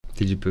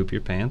Did you poop your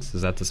pants?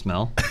 Is that the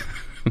smell?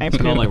 I It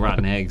smelled poop, like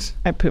rotten eggs.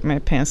 I poop my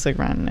pants like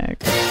rotten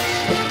eggs.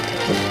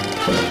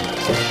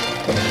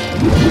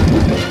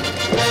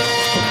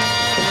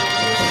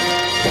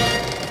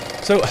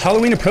 So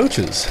Halloween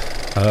approaches.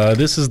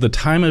 This is the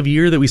time of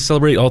year that we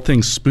celebrate all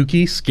things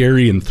spooky,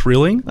 scary, and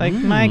thrilling. Like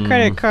my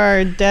credit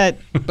card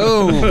debt.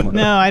 Boom.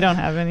 No, I don't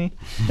have any.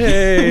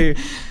 Hey,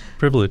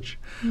 privilege.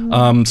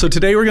 So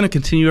today we're going to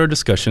continue our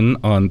discussion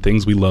on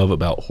things we love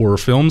about horror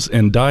films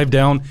and dive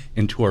down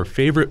into our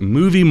favorite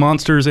movie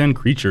monsters and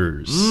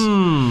creatures.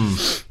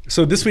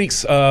 So this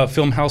week's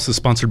Film House is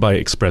sponsored by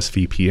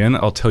ExpressVPN.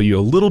 I'll tell you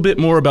a little bit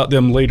more about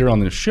them later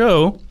on the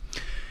show.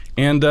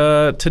 And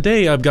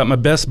today I've got my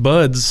best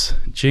buds,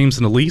 James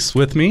and Elise,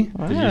 with me.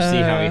 Did you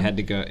see how he had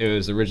to go? It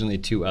was originally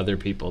 2 other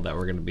people that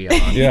were going to be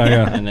on.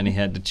 Yeah. And then he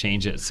had to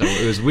change it. So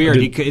it was weird.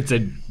 It's a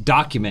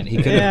document. He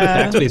could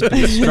have actually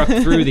struck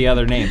through the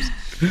other names.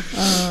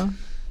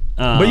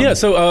 But yeah,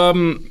 so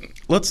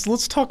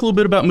let's talk a little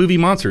bit about movie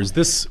monsters.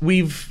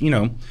 We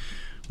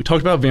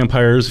talked about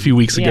vampires a few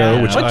weeks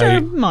ago, which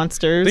are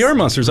monsters. They are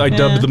monsters. I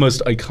dubbed the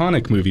most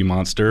iconic movie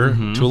monster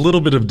to a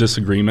little bit of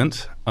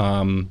disagreement.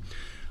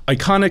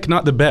 Iconic,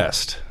 not the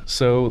best.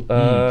 So,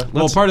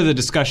 well, part of the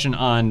discussion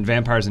on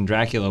vampires and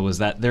Dracula was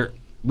that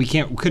we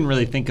couldn't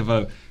really think of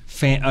a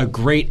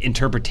great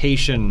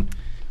interpretation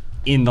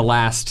in the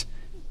last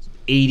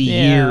 80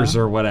 years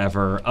or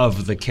whatever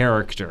of the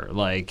character,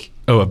 like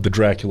of the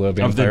Dracula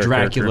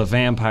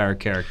vampire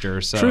character.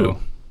 So true.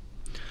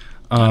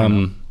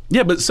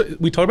 Yeah, but so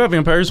we talked about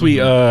vampires. We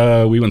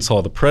went and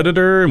saw The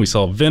Predator and we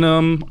saw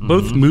Venom,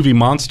 both movie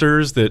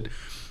monsters that,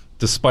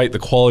 despite the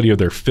quality of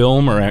their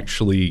film, are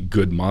actually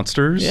good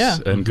monsters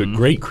and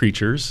great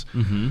creatures.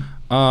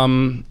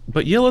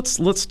 But yeah,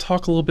 let's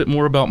talk a little bit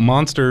more about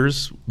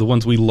monsters, the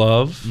ones we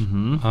love,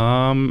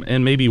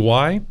 and maybe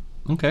why.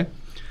 Okay.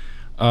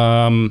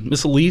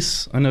 Miss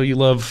Elise, I know you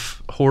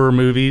love horror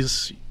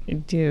movies. I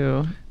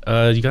do.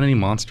 You got any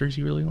monsters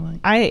you really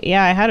like? I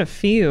had a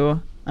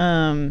few.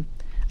 I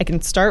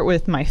can start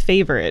with my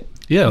favorite.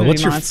 Yeah, movie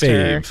what's your monster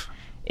fave?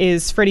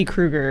 Is Freddy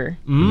Krueger,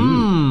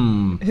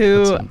 who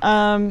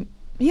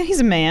he's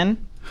a man.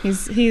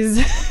 He's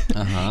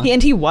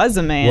and he was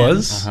a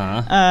man.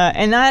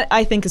 And that,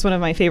 I think, is one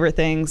of my favorite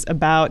things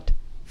about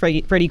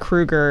Freddy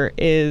Krueger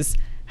is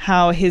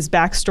how his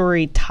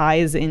backstory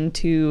ties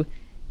into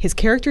his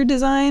character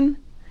design,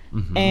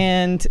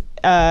 and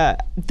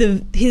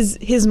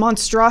his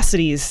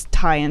monstrosities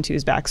tie into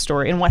his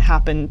backstory and what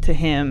happened to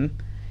him,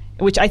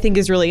 which I think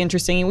is really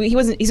interesting.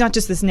 He's not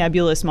just this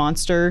nebulous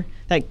monster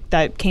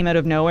that came out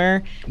of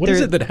nowhere. What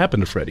is it that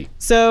happened to Freddy?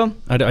 So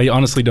I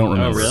honestly don't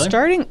remember.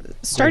 Really?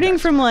 Starting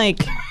from like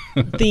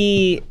if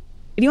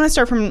you want to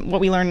start from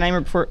what we learned in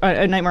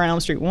Nightmare on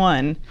Elm Street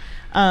 1,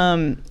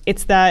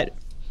 it's that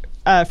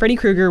Freddy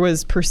Krueger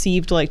was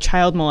perceived like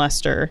child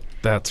molester.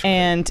 That's right.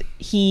 And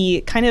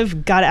he kind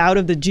of got out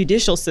of the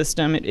judicial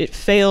system. It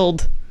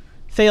failed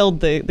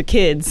the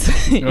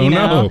kids, you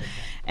know? No.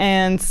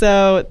 And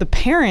so the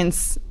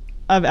parents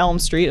of Elm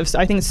Street,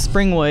 I think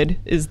Springwood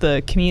is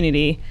the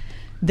community,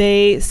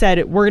 they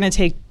said, we're going to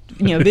take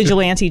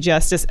vigilante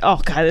justice. Oh,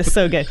 God, this is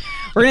so good.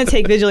 We're going to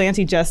take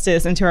vigilante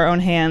justice into our own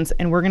hands,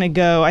 and we're going to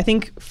go, I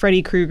think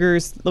Freddy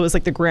Krueger's was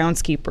like the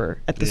groundskeeper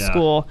at the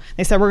school.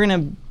 They said, we're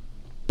going to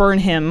burn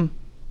him,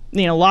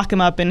 lock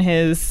him up in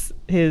his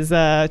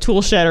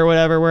tool shed or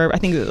whatever, where I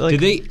think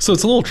so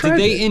it's a little tragic.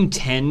 Did they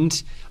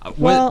intend...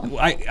 Well,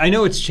 I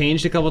know it's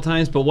changed a couple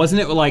times, but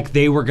wasn't it like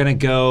they were going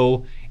to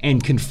go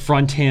and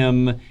confront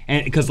him?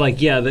 And because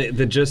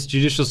the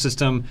judicial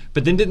system,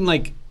 but then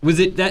was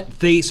it that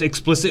they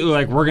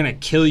explicitly we're going to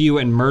kill you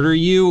and murder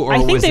you? Or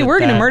I think they were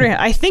going to murder him.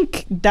 I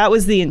think that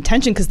was the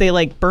intention because they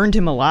burned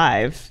him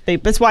alive.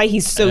 That's why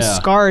he's so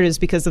scarred, is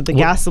because of the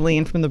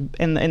gasoline from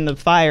the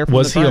fire. From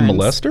was the he a burns.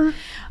 molester?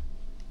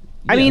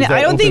 I mean,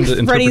 I don't think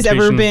Freddy's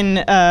ever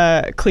been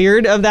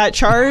cleared of that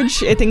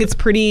charge. I think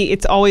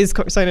it's always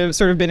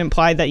sort of been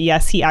implied that,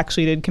 yes, he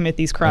actually did commit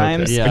these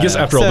crimes. Okay. I guess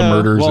after all the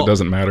murders, it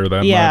doesn't matter that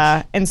much.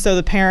 Yeah, and so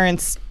the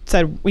parents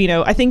said,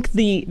 I think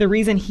the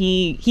reason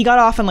he got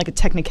off on a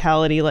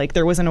technicality,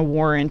 there wasn't a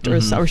warrant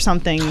or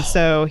something,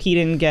 so he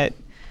didn't get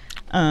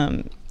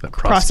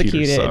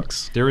prosecuted.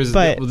 Sucks. There is,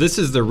 this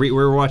is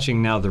we're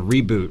watching now the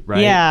reboot,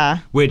 right? Yeah.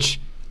 Which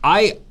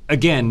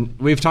again,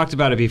 we've talked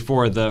about it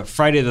before. The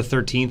Friday the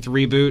 13th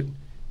reboot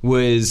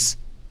was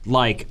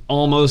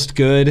almost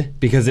good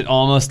because it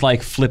almost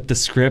flipped the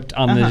script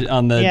on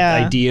the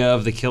idea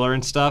of the killer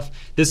and stuff.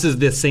 This is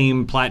the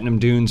same Platinum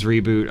Dunes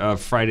reboot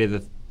of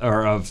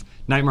of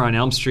Nightmare on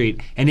Elm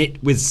Street, and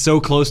it was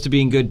so close to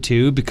being good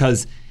too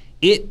because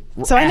it.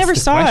 So I never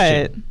saw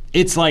it.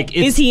 It's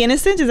is he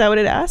innocent? Is that what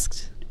it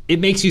asked? It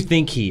makes you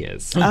think he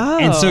is. Oh,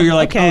 and so you're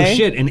like, okay. oh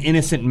shit, an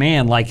innocent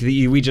man.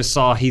 We just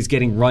saw he's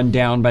getting run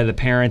down by the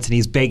parents and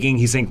he's begging,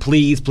 he's saying,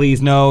 please,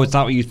 please, no, it's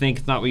not what you think,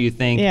 it's not what you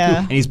think. Yeah.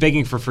 And he's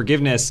begging for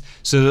forgiveness.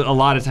 So a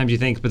lot of times you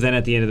think, but then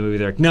at the end of the movie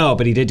they're like, no,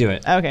 but he did do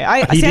it.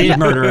 Okay. He did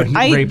murder and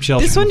rape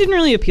children. This one didn't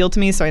really appeal to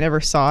me, so I never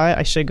saw it.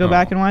 I should go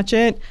back and watch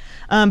it.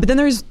 But then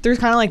there's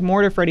kind of like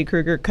more to Freddy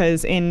Krueger,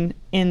 because in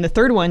the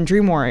third one,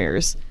 Dream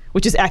Warriors,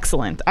 which is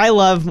excellent. I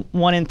love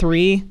 1 and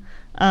 3.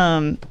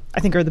 I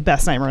think are the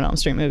best Nightmare on Elm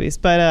Street movies.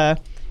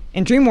 But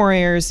in Dream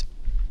Warriors,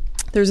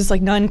 there's this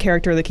like nun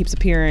character that keeps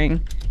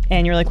appearing,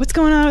 and you're like, what's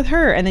going on with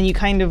her? And then you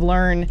kind of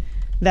learn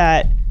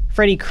that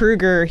Freddy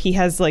Krueger, he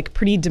has like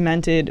pretty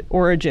demented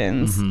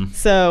origins.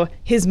 So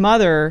his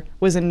mother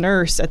was a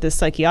nurse at this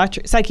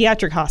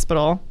psychiatric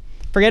hospital,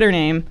 forget her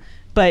name,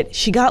 but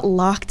she got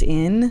locked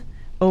in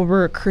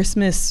over a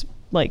Christmas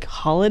like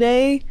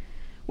holiday,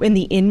 when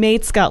the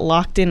inmates got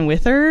locked in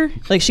with her.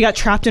 Like, she got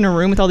trapped in a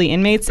room with all the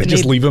inmates. They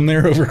just leave them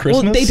there over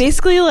Christmas? Well, they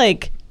basically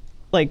like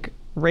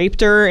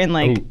raped her and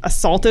like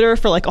assaulted her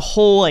for like a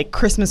whole like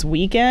Christmas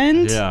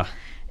weekend. Yeah.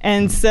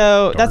 And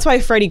so that's why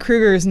Freddy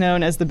Krueger is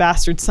known as the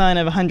bastard son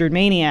of 100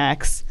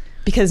 maniacs,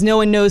 because no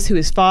one knows who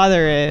his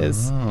father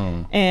is.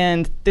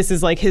 And this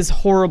is like his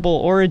horrible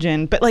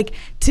origin. But like,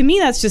 to me,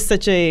 that's just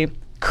such a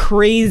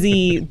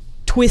crazy,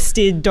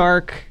 twisted,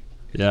 dark,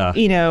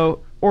 you know,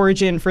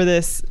 origin for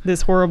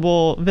this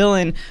horrible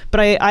villain.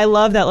 But I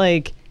love that,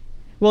 like,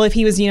 well, if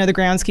he was, you know, the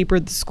groundskeeper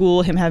at the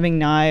school, him having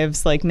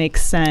knives like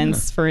makes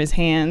sense for his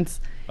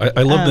hands.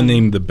 I love the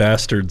name, the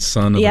bastard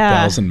son of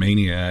 1,000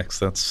 maniacs.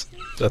 That's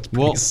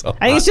pretty solid.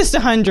 I think it's just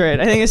 100.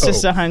 I think it's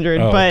just 100.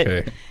 But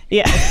okay.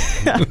 yeah,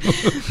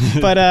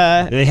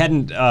 but they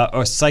hadn't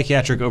or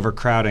psychiatric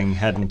overcrowding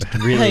hadn't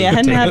really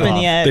hadn't happened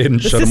off. yet. They hadn't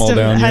shut them all down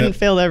The system hadn't yet.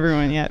 failed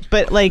everyone yet.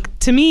 But like,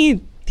 to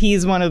me,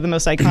 he's one of the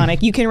most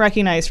iconic. You can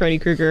recognize Freddy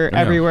Krueger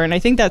everywhere, and I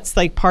think that's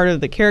like part of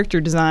the character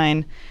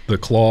design. The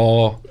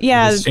claw,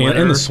 yeah,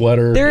 and the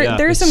sweater.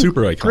 There are some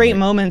super iconic. great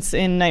moments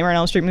in Nightmare on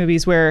Elm Street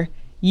movies where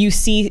you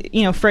see,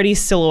 you know, Freddy's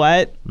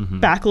silhouette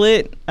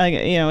backlit,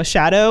 you know, a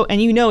shadow,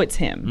 and you know it's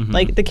him.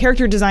 Like, the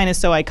character design is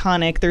so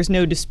iconic. There's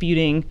no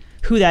disputing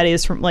who that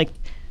is, from like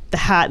the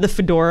hat, the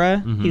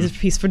fedora.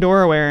 He's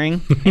fedora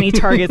wearing, and he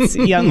targets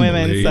young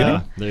women.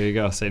 There you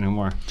go. Say no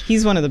more.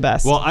 He's one of the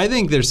best. Well, I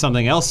think there's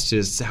something else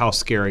to how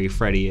scary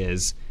Freddy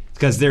is,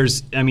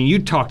 because I mean, you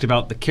talked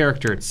about the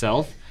character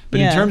itself, but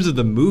in terms of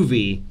the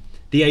movie,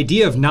 the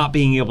idea of not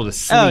being able to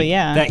sleep,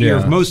 that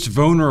you're most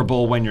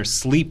vulnerable when you're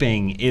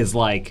sleeping, is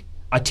like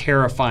a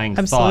terrifying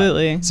thought.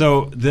 Absolutely.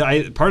 So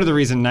part of the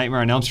reason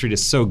Nightmare on Elm Street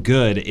is so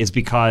good is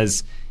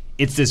because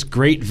it's this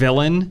great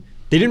villain.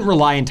 They didn't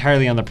rely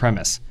entirely on the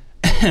premise.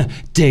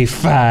 Day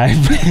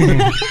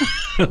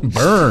 5.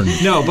 Burn.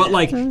 No, but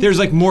like, there's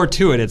like more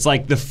to it. It's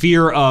like the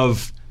fear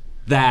of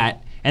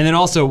that, and then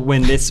also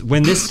when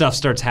this stuff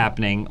starts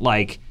happening,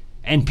 like,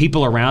 and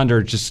people around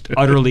are just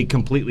utterly,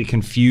 completely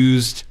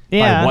confused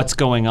by what's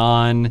going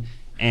on.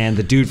 And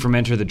the dude from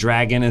Enter the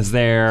Dragon is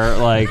there,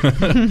 like.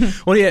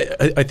 Well, yeah,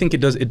 I think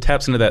it does. It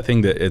taps into that thing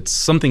that it's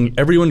something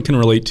everyone can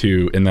relate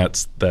to, and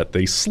that's that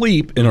they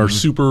sleep and are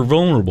super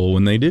vulnerable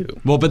when they do.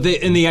 Well, but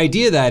the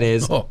idea of that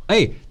is,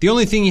 hey, the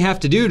only thing you have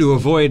to do to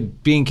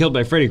avoid being killed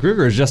by Freddy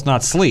Krueger is just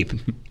not sleep.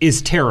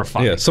 Is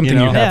terrifying. Yeah, something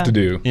you have to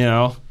do. You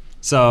know,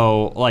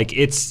 so like,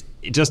 it's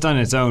just on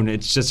its own.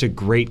 It's just a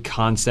great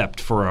concept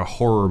for a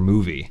horror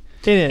movie.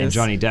 It is. And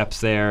Johnny Depp's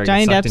there.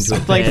 Johnny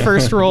Depp's like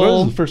first role.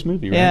 Well, it was the first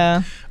movie,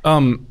 right?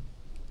 Yeah.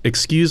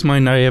 Excuse my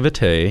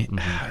naivete.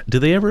 Do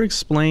they ever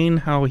explain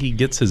how he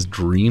gets his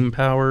dream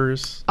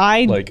powers?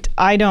 I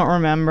don't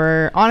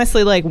remember.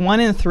 Honestly, like 1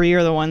 and 3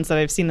 are the ones that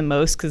I've seen the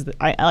most, because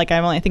I think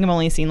I've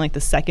only seen like the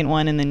second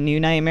one in the New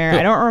Nightmare.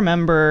 I don't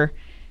remember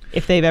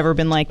if they've ever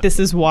been like, this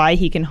is why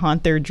he can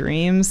haunt their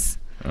dreams.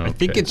 Okay. I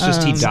think it's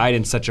just he died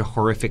in such a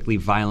horrifically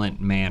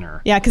violent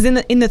manner. Yeah, because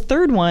in the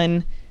third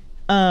one,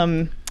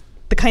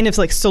 the kind of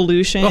like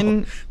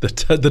solution, the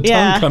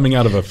tongue coming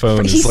out of a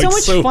phone. He's is like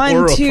so much fun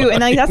horrifying. too, and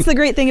like, that's the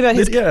great thing about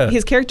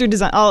his character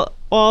design.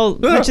 I'll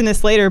mention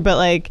this later, but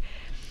like,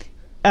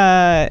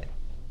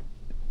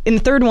 in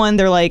the third one,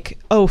 they're like,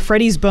 oh,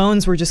 Freddy's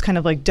bones were just kind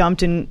of like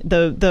dumped in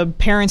the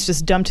parents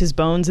just dumped his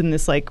bones in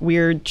this like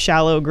weird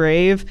shallow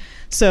grave.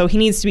 So he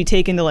needs to be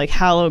taken to like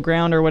hallow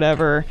ground or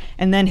whatever,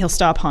 and then he'll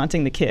stop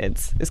haunting the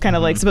kids. It's kind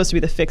of like supposed to be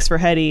the fix for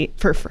Freddy.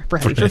 For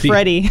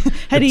Freddy.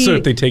 So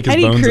if they take his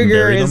Hetty bones Krueger and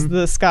bury is them?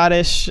 the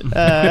Scottish.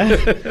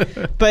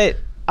 But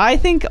I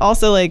think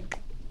also, like,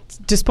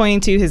 just pointing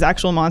to his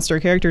actual monster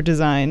character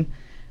design,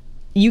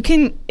 you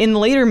can, in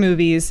later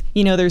movies,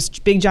 you know, there's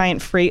big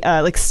giant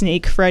like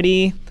Snake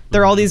Freddy.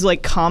 There are all these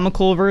like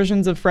comical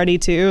versions of Freddy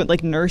too,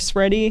 like Nurse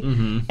Freddy.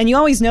 And you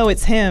always know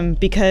it's him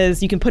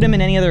because you can put him in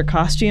any other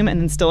costume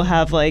and then still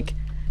have like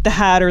the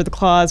hat or the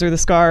claws or the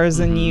scars,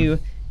 and you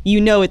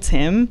know it's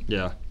him.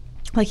 Yeah.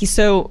 Like, he's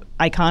so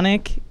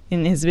iconic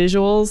in his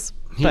visuals,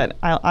 but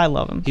I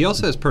love him. He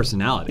also has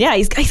personality. Yeah,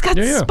 he's got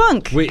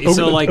spunk. Wait,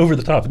 over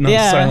the top, not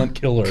a silent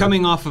killer.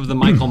 Coming off of the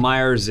Michael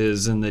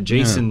Myerses and the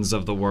Jasons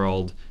of the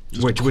world,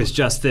 which was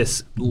just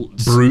this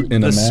brute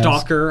in a mask.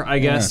 Stalker, I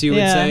guess you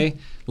would say.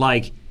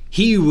 Like,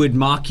 he would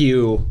mock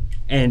you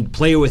and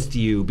play with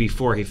you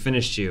before he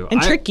finished you.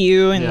 And trick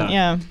you,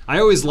 and I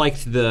always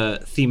liked the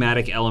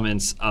thematic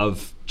elements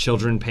of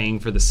children paying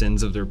for the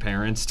sins of their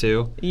parents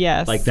too.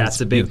 Yes. Like,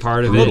 that's a big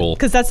part of it.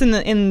 Because that's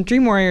in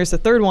Dream Warriors, the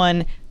third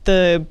one,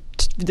 the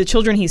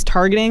children he's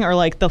targeting are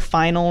like the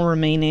final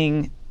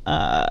remaining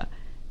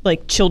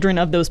like children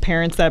of those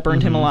parents that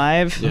burned him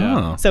alive.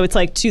 Yeah. So it's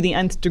like to the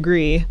nth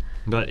degree.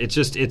 But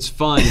it's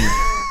fun.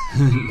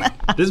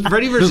 This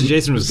Freddy vs.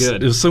 Jason was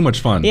good. It was so much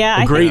fun.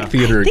 Yeah, a great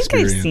theater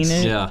experience. I've seen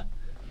it. Yeah.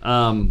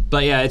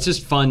 But yeah, it's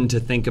just fun to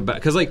think about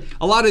because like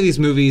a lot of these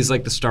movies,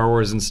 like the Star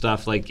Wars and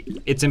stuff, like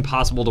it's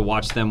impossible to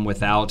watch them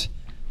without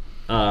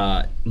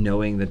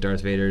knowing that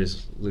Darth Vader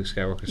is Luke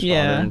Skywalker's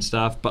father and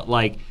stuff. But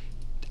like,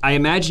 I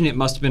imagine it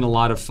must have been a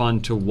lot of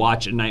fun to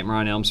watch A Nightmare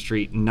on Elm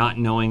Street, not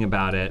knowing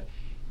about it,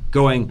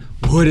 going,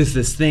 "What is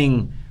this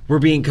thing?" We're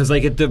being, because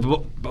like at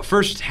the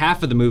first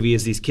half of the movie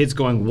is these kids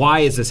going, why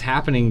is this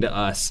happening to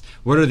us?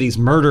 What are these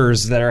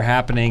murders that are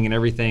happening and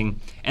everything?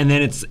 And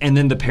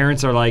then the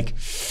parents are like,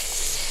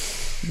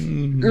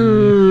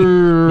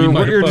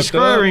 what you're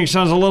describing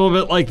sounds a little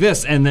bit like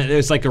this. And then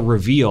it's like a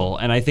reveal.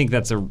 And I think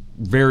that's a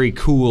very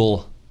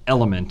cool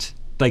element.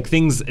 Like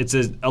things, it's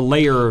a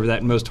layer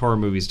that most horror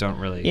movies don't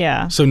really.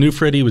 Yeah. So New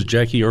Freddy was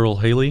Jackie Earl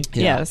Haley?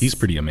 Yeah. Yes. He's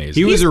pretty amazing.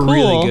 He was He's a cool.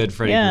 really good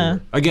Freddy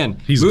Krueger. Again,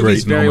 he's movie's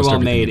great in very almost well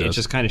everything made. he It does.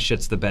 just kind of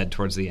shits the bed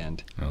towards the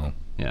end. Oh.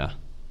 Yeah.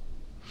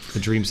 The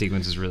dream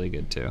sequence is really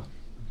good too.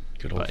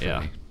 Good old But,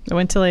 yeah. Freddy. I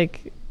went to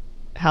like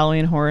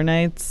Halloween Horror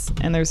Nights,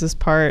 and there's this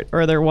part,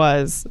 or there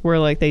was, where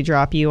like they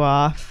drop you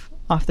off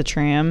the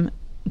tram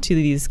to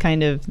these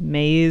kind of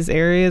maze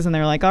areas, and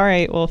they're like, all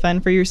right, well,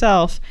 fend for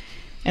yourself.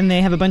 And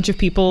they have a bunch of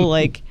people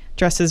like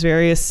dressed as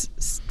various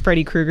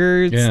Freddy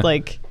Kruegers,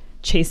 like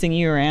chasing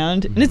you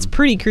around, and it's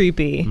pretty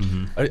creepy.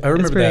 I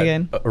remember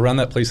that around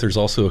that place there's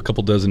also a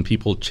couple dozen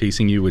people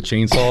chasing you with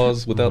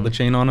chainsaws without the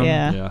chain on them.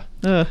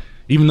 Yeah.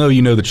 Even though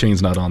you know the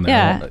chain's not on there.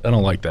 Yeah. I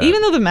don't like that.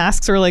 Even though the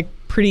masks are like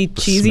pretty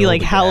cheesy,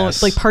 like Halloween,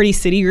 like Party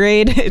City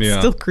grade, it's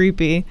still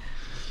creepy.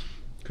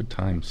 Good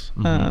times.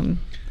 But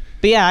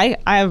yeah,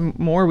 I have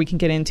more we can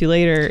get into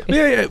later.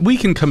 Yeah, we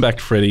can come back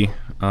to Freddy.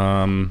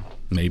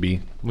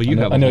 Maybe. Well, you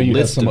have I know a you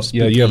list have some. of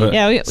spooky- we have a.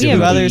 Yeah, we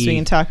have others we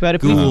can talk about.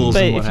 But ghouls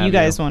and what if have you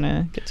guys you. want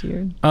to get to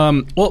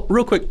your, Well,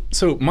 real quick.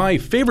 So my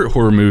favorite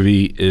horror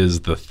movie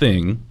is The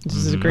Thing. this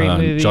is a great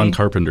movie. John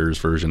Carpenter's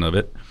version of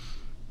it.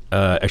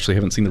 Actually, I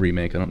haven't seen the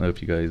remake. I don't know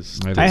if you guys.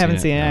 I haven't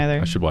seen it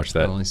either. I should watch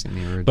that. I've only seen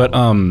the original. But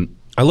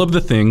I love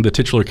The Thing, the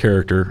titular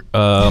character,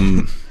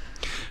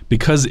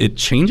 because it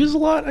changes a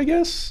lot. I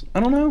guess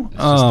I don't know. It's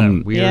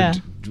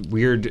just that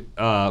weird,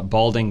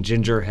 balding,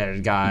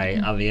 ginger-headed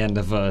guy on the end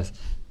of a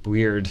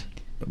weird,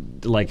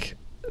 like,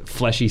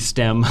 fleshy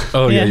stem.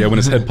 Oh yeah. When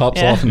his head pops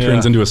off and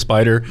turns into a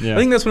spider. Yeah. I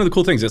think that's one of the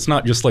cool things. It's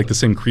not just like the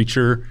same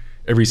creature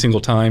every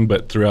single time,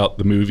 but throughout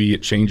the movie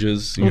it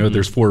changes. You know,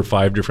 there's 4 or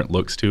 5 different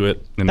looks to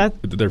it, and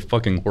they're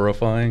fucking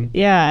horrifying.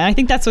 Yeah, and I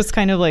think that's what's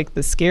kind of like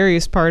the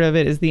scariest part of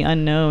it is the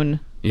unknown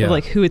of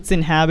like who it's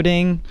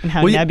inhabiting and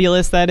how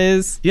nebulous that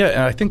is. Yeah,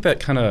 and I think that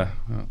kind of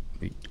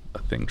a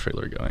Thing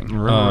trailer going.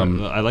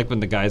 I like when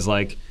the guy's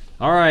like,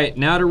 all right,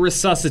 now to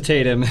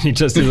resuscitate him. And he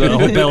just, his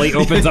whole belly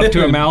opens up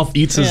to a mouth.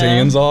 Eats his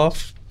hands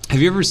off.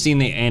 Have you ever seen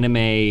the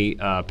anime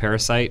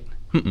Parasite?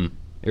 Mm-mm.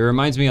 It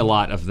reminds me a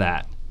lot of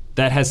that.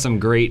 That has some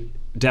great,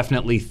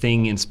 definitely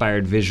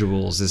Thing-inspired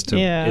visuals as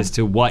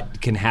to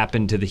what can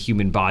happen to the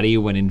human body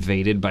when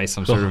invaded by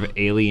some sort of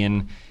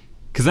alien.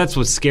 Because that's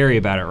what's scary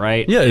about it,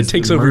 right? Yeah, it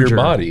takes over your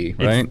body,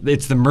 right?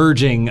 It's the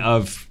merging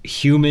of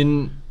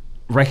human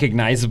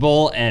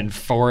recognizable and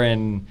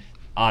foreign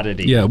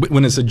oddity. Yeah,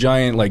 when it's a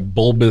giant, like,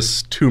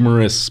 bulbous,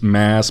 tumorous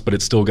mass, but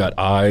it's still got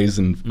eyes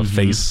and a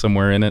face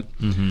somewhere in it.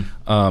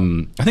 I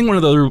think one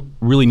of the other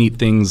really neat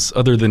things,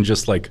 other than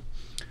just, like,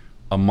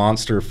 a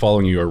monster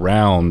following you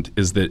around,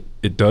 is that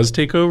it does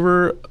take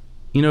over,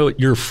 you know,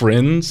 your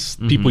friends,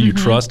 people you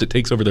trust. It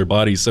takes over their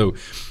bodies. So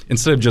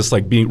instead of just,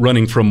 like,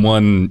 running from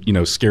one, you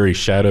know, scary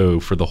shadow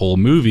for the whole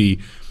movie,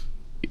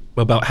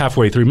 about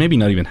halfway through, maybe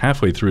not even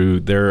halfway through,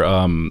 they're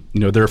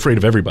they're afraid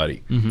of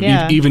everybody.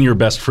 Even your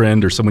best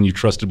friend or someone you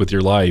trusted with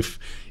your life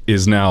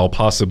is now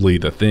possibly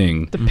the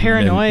Thing. The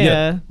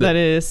paranoia that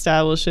it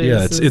establishes.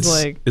 Yeah,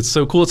 it's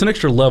so cool. It's an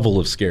extra level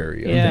of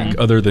scary, I think,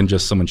 other than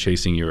just someone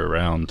chasing you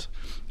around.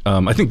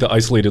 I think the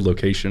isolated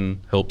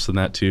location helps in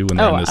that too, when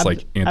they're in this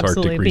like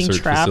Antarctic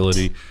research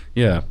facility.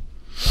 Yeah.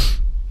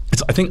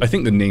 I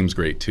think the name's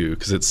great too,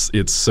 because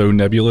it's so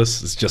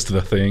nebulous. It's just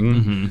The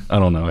Thing. I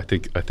don't know. I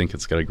think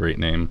it's got a great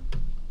name.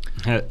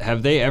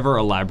 Have they ever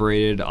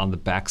elaborated on the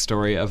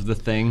backstory of The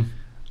Thing?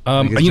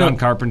 Because John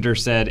Carpenter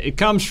said it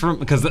comes from,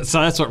 because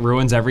that's what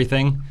ruins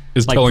everything.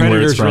 Is like telling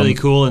where it's Predator's from. really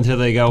cool until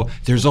they go,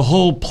 there's a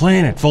whole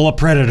planet full of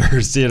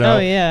predators, you know? Oh,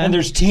 yeah. And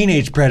there's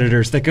teenage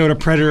predators that go to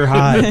Predator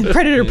High.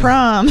 Predator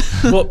Prom.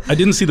 Well, I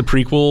didn't see the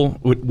prequel,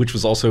 which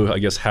was also, I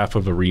guess, half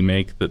of a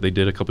remake that they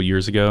did a couple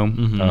years ago.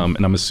 And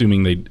I'm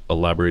assuming they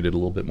elaborated a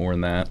little bit more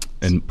in that,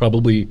 and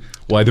probably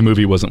why the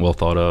movie wasn't well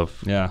thought of.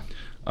 Yeah.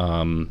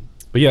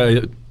 But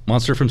yeah,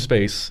 Monster from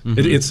Space.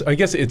 I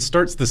guess it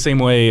starts the same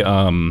way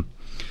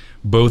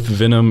both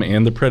Venom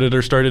and the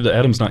Predator started.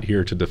 Adam's not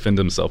here to defend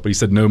himself, but he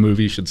said no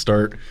movie should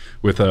start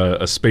with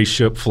a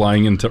spaceship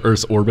flying into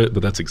Earth's orbit,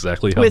 but that's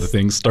exactly how the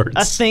thing starts.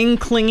 A thing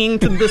clinging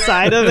to the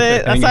side of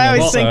it. That's what I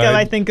always think of.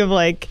 I think of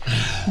like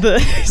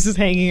just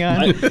hanging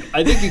on.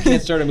 I think you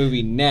can't start a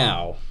movie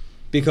now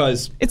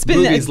because it's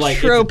been done.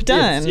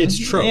 It's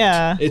troped.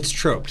 Yeah. It's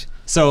troped.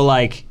 So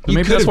like you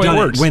maybe could that's have why done it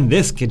works. when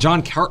this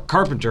John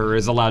Carpenter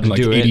is allowed to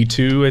like do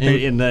 82, it I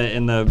think. in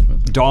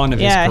the dawn of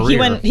his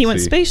career. he went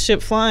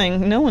spaceship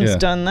flying. No one's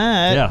done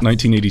that. Yeah.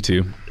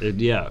 1982.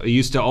 It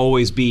used to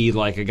always be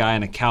like a guy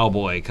in a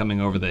cowboy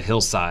coming over the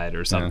hillside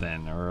or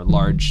something, or a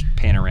large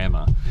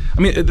panorama. I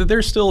mean,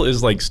 there still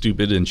is like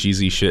stupid and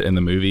cheesy shit in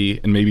the movie,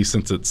 and maybe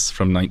since it's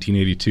from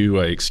 1982,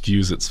 I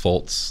excuse its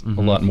faults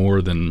a lot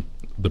more than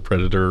the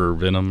Predator or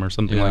Venom or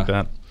something like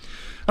that.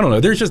 I don't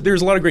know. There's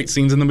a lot of great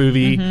scenes in the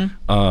movie.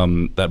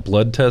 That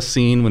blood test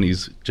scene when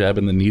he's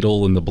jabbing the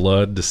needle in the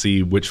blood to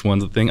see which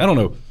one's the thing. I don't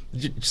know.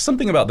 Just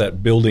something about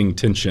that building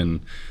tension.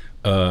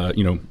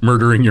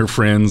 Murdering your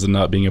friends and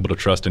not being able to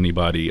trust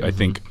anybody. I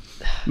think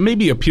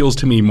maybe appeals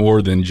to me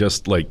more than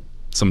just like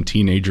some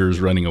teenagers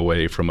running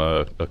away from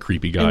a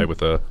creepy guy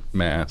with a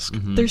mask.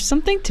 There's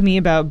something to me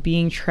about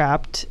being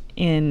trapped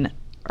in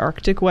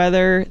Arctic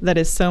weather that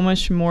is so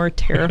much more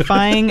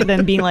terrifying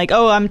than being like,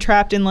 oh, I'm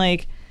trapped in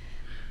like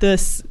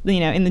this,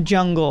 in the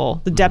jungle,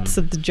 the depths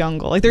of the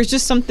jungle. Like there's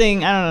just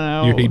something, I don't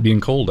know. You hate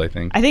being cold, I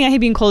think. I think I hate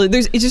being cold.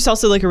 It's just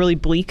also like a really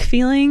bleak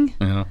feeling,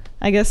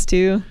 I guess,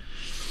 too.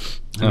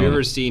 Have you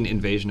ever seen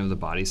Invasion of the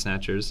Body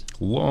Snatchers?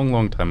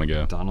 Long time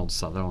ago. Donald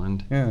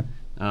Sutherland. Yeah.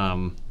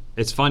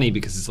 It's funny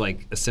because it's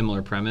like a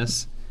similar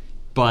premise,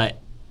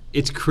 but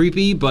it's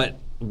creepy, but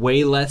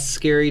way less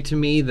scary to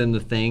me than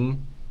The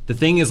Thing. The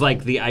Thing is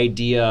like the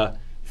idea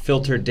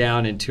filtered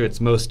down into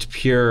its most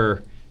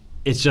pure.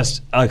 It's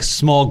just a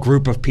small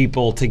group of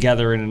people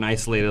together in an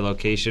isolated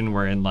location,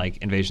 where in like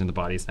Invasion of the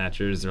Body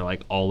Snatchers, they're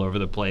like all over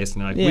the place,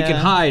 and they're like, we can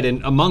hide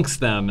amongst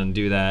them and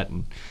do that.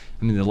 And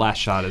I mean, the last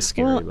shot is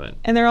scary, but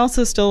and they're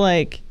also still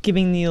like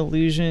giving the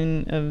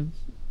illusion of.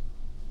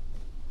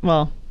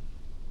 Well,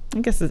 I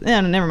guess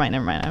never mind.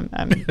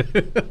 I'm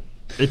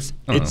It's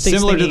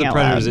similar to the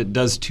Predators. It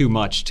does too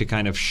much to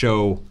kind of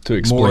show to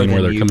explain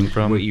where they're coming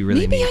from. What you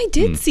really Maybe need. I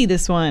did see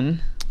this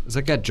one. Is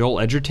that got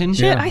Joel Edgerton?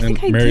 Shit, I think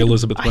I did. Mary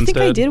Elizabeth Winstead. I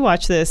think I did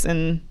watch this,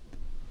 and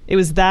it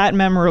was that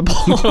memorable.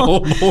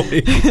 Oh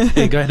boy,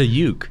 the guy had a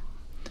uke.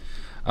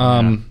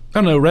 I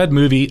don't know, rad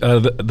movie.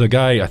 The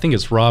guy, I think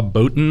it's Rob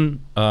Bottin,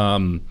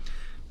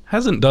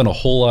 hasn't done a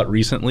whole lot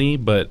recently,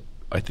 but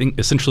I think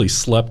essentially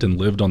slept and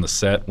lived on the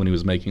set when he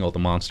was making all the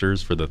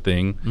monsters for The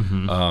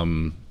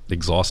Thing,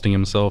 exhausting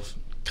himself.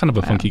 Kind of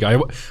a funky guy.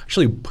 I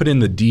actually put in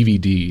the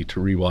DVD to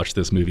rewatch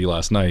this movie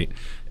last night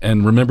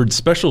and remembered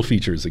special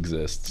features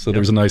exist. So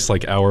there's a nice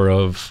like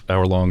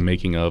hour-long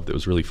making of that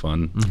was really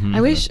fun.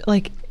 I wish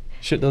like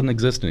shit doesn't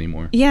exist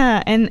anymore.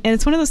 Yeah, and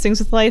it's one of those things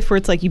with life where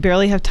it's like you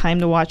barely have time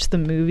to watch the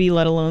movie,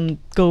 let alone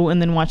go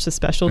and then watch the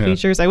special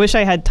features. I wish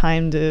I had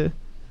time to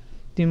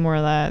do more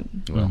of that.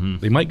 Well,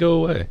 they might go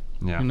away.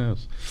 Yeah. Who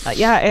knows?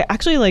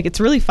 Actually, like it's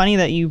really funny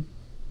that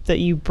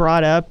you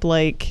brought up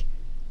like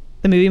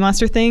the Movie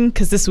Monster thing,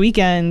 because this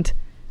weekend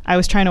I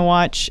was trying to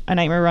watch A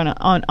Nightmare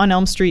on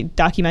Elm Street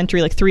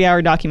documentary, like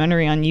 3-hour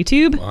documentary on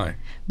YouTube. Why?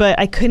 But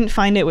I couldn't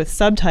find it with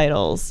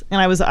subtitles,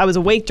 and I was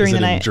awake during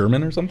the night. In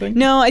German or something?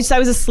 No, I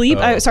was asleep.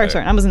 Sorry,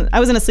 I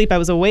wasn't asleep. I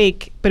was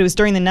awake, but it was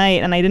during the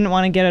night, and I didn't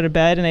want to get out of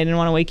bed, and I didn't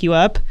want to wake you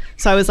up.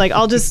 So I was like,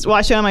 I'll just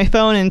watch it on my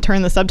phone and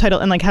turn the subtitle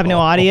and like have no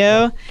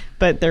audio.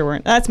 But there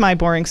weren't. That's my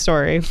boring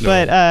story. No.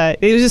 But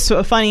it was just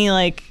a funny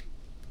like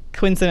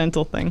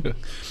coincidental thing.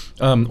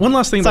 One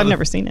last thing. So I've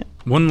never seen it.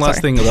 One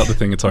last thing about The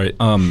Thing. It's all right.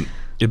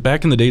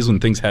 Back in the days when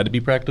things had to be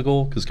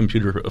practical, because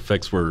computer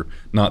effects were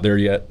not there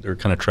yet, they're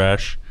kind of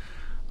trash.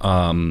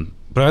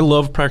 But I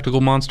love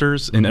practical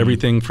monsters and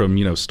everything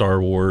from Star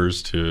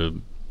Wars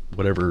to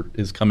whatever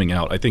is coming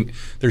out. I think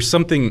there's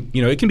something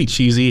it can be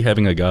cheesy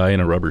having a guy in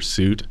a rubber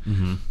suit,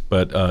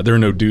 but there are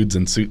no dudes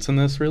in suits in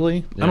this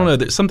really. Yeah. I don't know.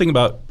 There's something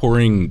about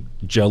pouring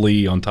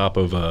jelly on top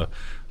of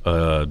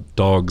a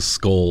dog's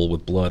skull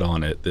with blood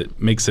on it that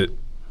makes it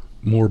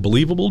more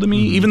believable to me,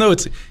 even though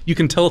you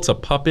can tell it's a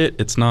puppet.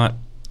 It's not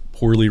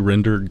poorly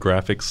rendered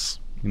graphics.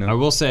 I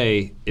will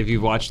say, if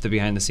you've watched the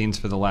behind the scenes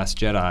for The Last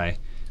Jedi,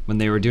 when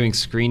they were doing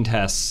screen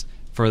tests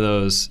for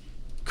those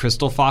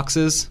crystal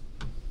foxes,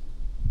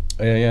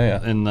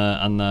 on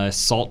the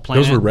salt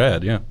planet, those were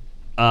rad. Yeah.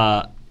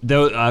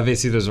 Though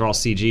obviously those are all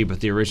CG, but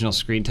the original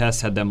screen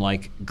tests had them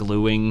like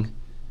gluing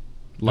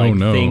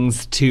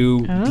things to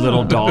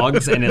little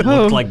dogs, and it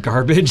looked like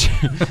garbage.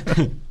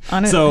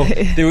 So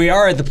there we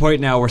are at the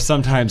point now where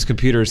sometimes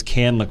computers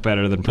can look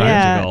better than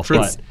practical.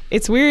 Yeah,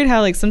 it's weird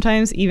how like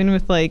sometimes even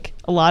with like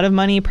a lot of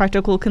money,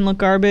 practical can look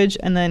garbage.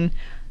 And then,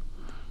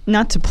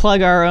 not to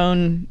plug our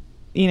own,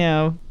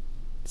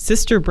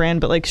 sister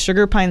brand, but like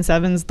Sugar Pine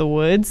 7's The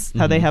Woods,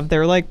 how they have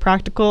their like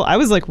practical. I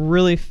was like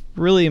really,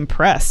 really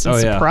impressed and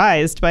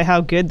surprised by how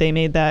good they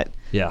made that.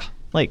 Yeah.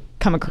 Like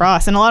come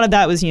across, and a lot of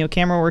that was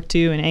camera work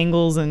too, and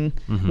angles and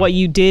what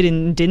you did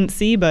and didn't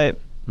see, but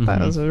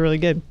that was really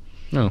good.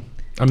 No,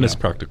 I miss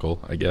practical,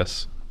 I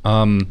guess.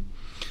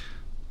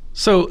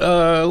 So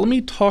let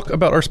me talk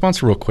about our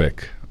sponsor real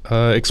quick,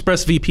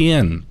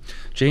 ExpressVPN.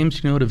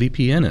 James, you know what a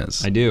VPN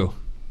is? I do.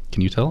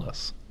 Can you tell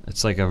us?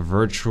 It's like a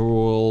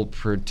virtual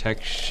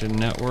protection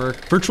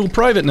network. Virtual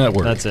private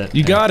network. That's it.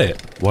 You got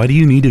it. Why do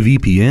you need a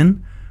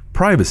VPN?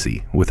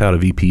 Privacy. Without a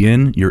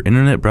VPN, your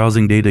internet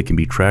browsing data can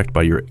be tracked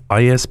by your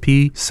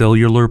ISP,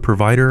 cellular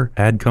provider,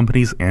 ad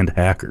companies, and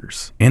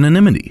hackers.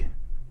 Anonymity.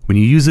 When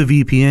you use a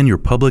VPN, your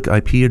public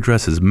IP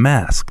address is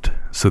masked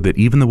so that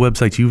even the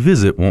websites you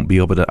visit won't be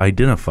able to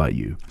identify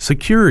you.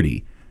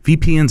 Security.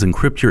 VPNs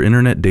encrypt your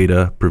internet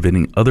data,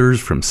 preventing others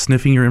from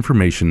sniffing your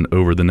information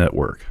over the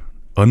network.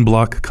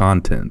 Unblock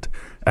content.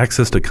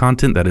 Access to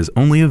content that is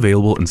only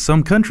available in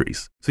some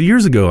countries. So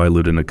years ago, I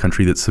lived in a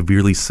country that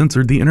severely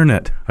censored the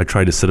internet. I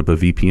tried to set up a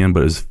VPN, but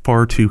it was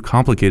far too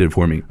complicated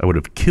for me. I would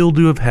have killed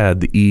to have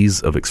had the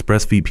ease of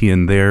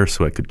ExpressVPN there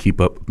so I could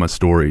keep up with my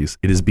stories.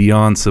 It is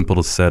beyond simple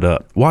to set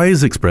up. Why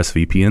is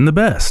ExpressVPN the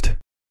best?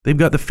 They've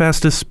got the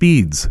fastest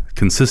speeds,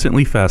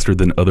 consistently faster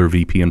than other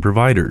VPN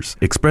providers.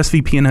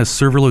 ExpressVPN has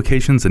server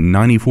locations in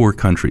 94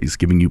 countries,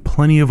 giving you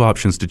plenty of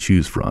options to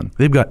choose from.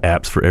 They've got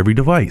apps for every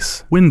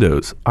device: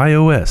 Windows,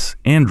 iOS,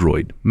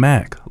 Android,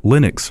 Mac,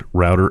 Linux,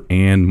 router,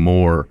 and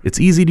more. It's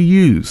easy to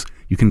use.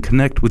 You can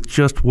connect with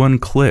just one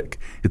click.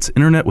 It's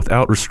internet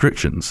without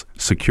restrictions.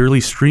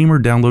 Securely stream or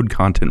download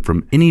content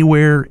from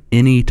anywhere,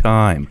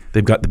 anytime.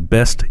 They've got the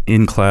best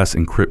in-class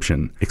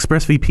encryption.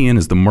 ExpressVPN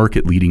is the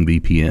market-leading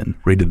VPN,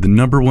 rated the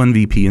 #1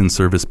 VPN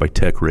service by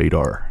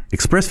TechRadar.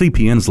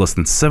 ExpressVPN is less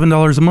than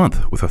 $7 a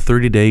month with a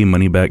 30-day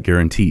money-back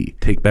guarantee.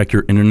 Take back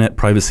your internet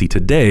privacy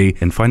today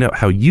and find out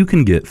how you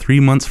can get 3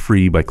 months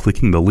free by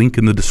clicking the link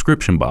in the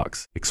description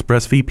box,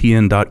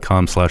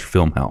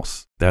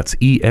 expressvpn.com/filmhouse. That's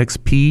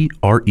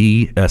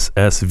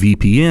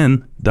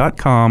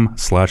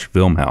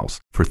expressvpn.com/filmhouse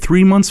for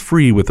 3 months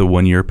free with a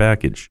 1-year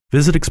package.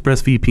 Visit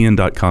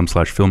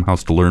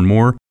expressvpn.com/filmhouse to learn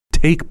more.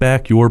 Take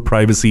back your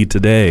privacy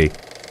today.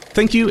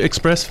 Thank you,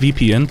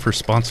 ExpressVPN, for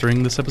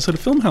sponsoring this episode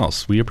of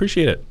Filmhouse. We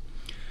appreciate it.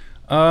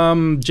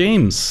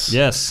 James.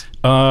 Yes.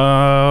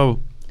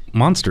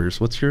 Monsters.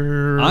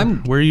 Where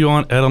are you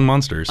at on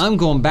Monsters? I'm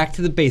going back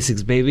to the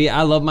basics, baby.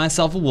 I love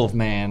myself a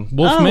Wolfman.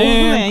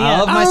 Wolfman. I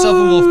love myself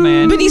a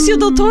Wolfman. Benicio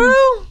del Toro?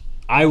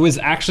 I was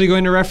actually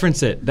going to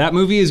reference it. That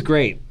movie is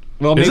great.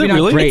 Well, Is maybe it not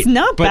really? great. It's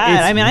not but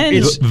bad. I mean, I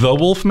didn't. The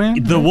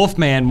Wolfman? The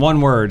Wolfman,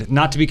 one word,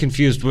 not to be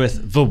confused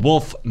with The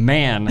Wolf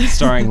Man,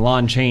 starring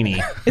Lon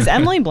Chaney. Is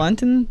Emily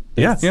Blunt in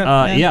this?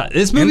 Yeah.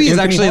 This movie is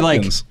Anthony actually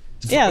Hopkins.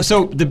 Yeah.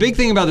 So the big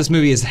thing about this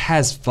movie is it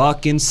has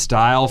fucking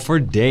style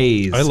for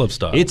days. I love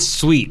style. It's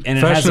sweet, and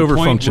Fashion it has a over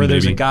point function, where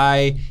there's baby. a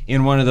guy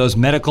in one of those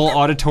medical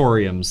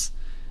auditoriums.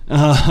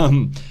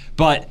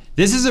 But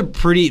this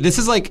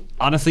is like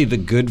honestly the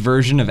good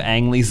version of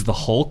Ang Lee's The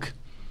Hulk,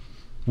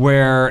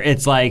 where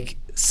it's like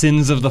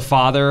sins of the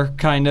father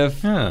kind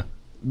of. Yeah.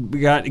 We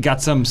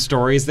got some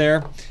stories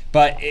there,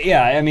 but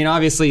yeah, I mean,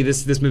 obviously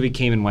this movie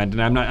came and went,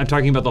 and I'm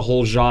talking about the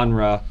whole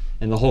genre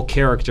and the whole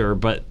character,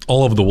 but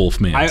All of the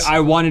Wolfmans. I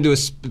wanted to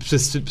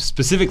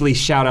specifically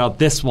shout out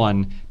this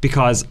one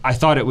because I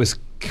thought it was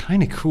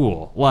kind of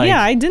cool. Like,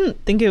 Yeah, I didn't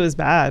think it was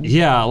bad.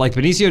 yeah, like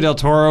Benicio del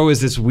Toro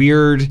is this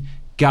weird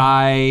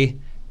guy,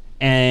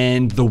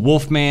 and the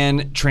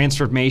Wolfman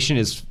transformation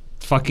is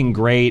fucking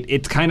great.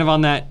 It's kind of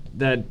on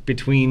that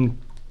between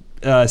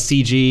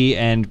CG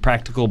and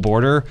practical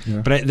border,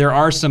 but there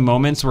are some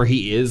moments where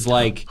he is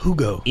like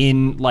Hugo.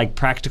 in like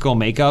practical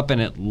makeup,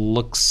 and it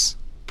looks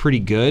pretty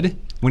good.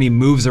 When he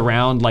moves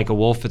around like a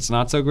wolf, it's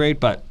not so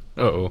great, but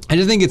Uh-oh. I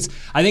just think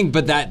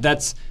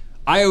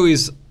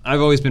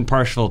I've always been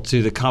partial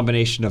to the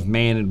combination of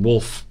man and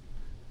wolf.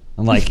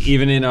 And like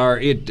even in our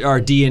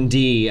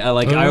D&D,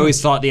 I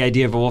always thought the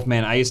idea of a wolf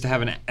man. I used to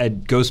have a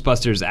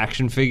Ghostbusters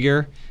action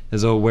figure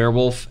as a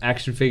werewolf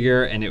action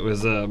figure, and it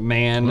was a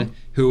man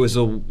who was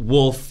a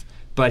wolf,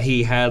 but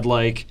he had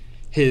like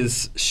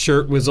his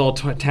shirt was all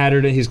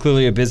tattered, and he's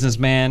clearly a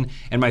businessman.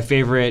 And my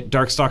favorite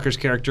Darkstalkers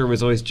character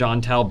was always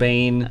John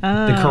Talbane,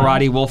 the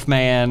karate wolf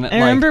man. I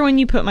remember when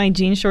you put my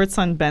jean shorts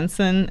on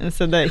Benson and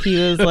said that he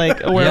was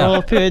like a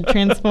werewolf who had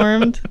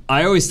transformed.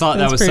 I always thought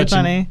that was pretty such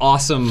funny. an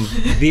awesome.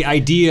 The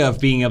idea of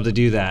being able to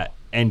do that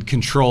and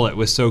control it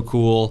was so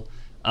cool.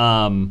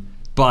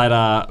 But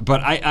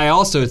I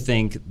also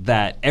think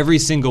that every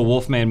single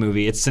Wolfman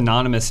movie, it's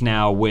synonymous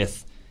now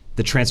with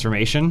the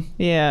transformation.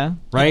 Yeah.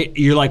 Right?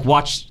 You like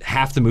watch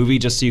half the movie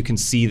just so you can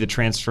see the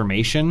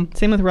transformation.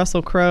 Same with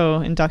Russell Crowe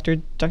and Dr.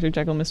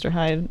 Jekyll, Mr.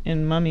 Hyde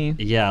in Mummy.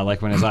 Yeah,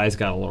 like when his eyes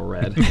got a little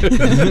red.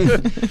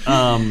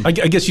 I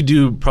guess you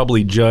do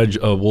probably judge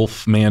a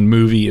Wolfman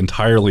movie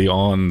entirely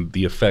on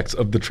the effects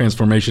of the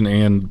transformation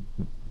and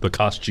the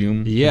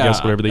costume. Yeah, I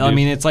guess whatever they do. I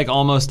mean, it's like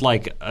almost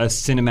like a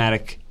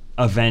cinematic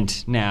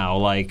event now.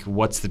 Like,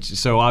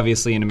 so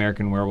obviously, an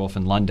American Werewolf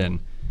in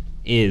London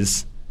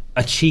is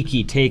a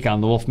cheeky take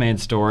on the Wolfman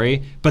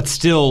story, but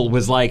still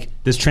was like,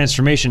 this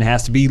transformation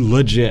has to be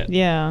legit.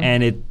 Yeah.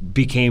 And it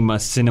became a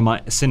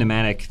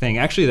cinematic thing.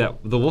 Actually,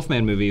 the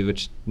Wolfman movie,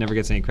 which never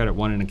gets any credit,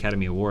 won an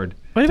Academy Award.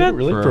 What about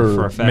really?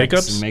 For effects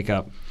makeups? and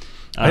makeup.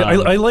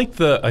 I like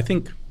I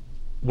think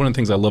one of the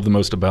things I love the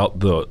most about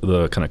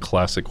the kind of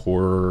classic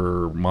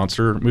horror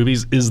monster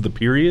movies is the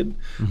period.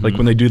 Like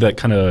when they do that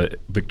kind of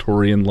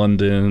Victorian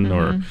London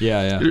or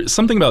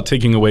something about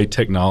taking away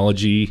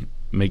technology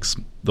makes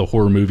the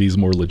horror movies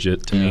more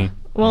legit to me.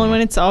 Well, and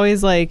when it's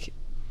always like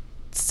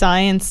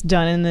science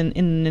done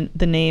in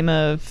the name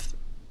of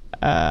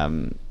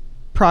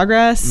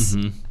progress,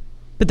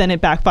 but then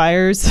it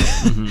backfires,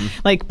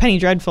 like Penny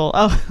Dreadful.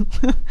 Oh,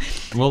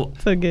 well,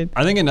 so good.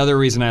 I think another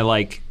reason I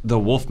like the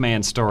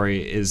Wolfman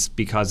story is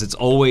because it's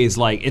always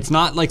like, it's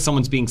not like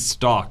someone's being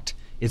stalked.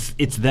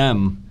 It's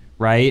them,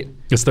 right?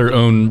 It's their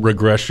own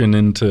regression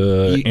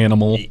into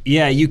animal.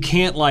 Yeah, you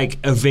can't like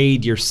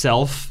evade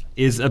yourself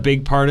is a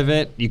big part of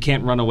it. You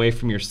can't run away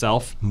from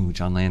yourself. Ooh,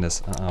 John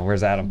Landis.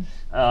 Where's Adam?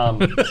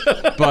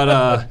 But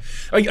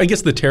I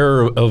guess the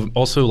terror of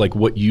also like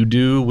what you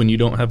do when you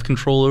don't have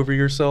control over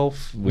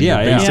yourself. When your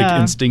basic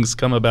instincts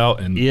come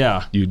about and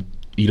you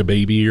eat a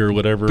baby or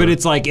whatever. But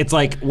it's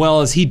like,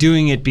 well, is he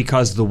doing it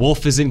because the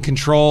wolf is in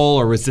control,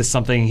 or is this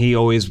something he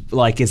always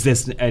like? Is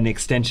this an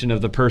extension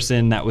of the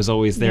person that was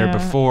always there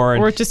before?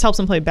 Or it just helps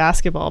him play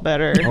basketball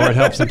better. Or it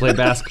helps him play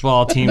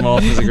basketball. Teen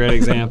Wolf is a great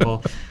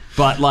example.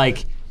 But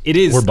like, it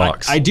is. Or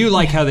box. I do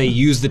like how they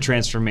use the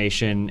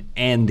transformation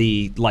and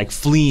the like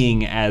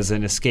fleeing as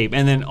an escape,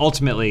 and then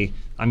ultimately,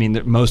 I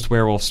mean, most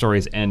werewolf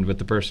stories end with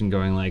the person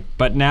going like,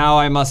 "But now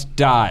I must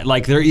die."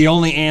 Like, the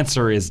only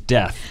answer is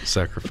death,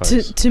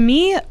 sacrifice. To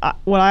me,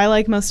 what I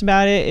like most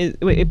about it is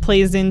it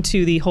plays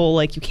into the whole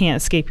like you can't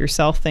escape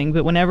yourself thing.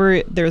 But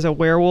whenever there's a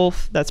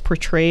werewolf that's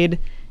portrayed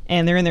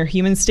and they're in their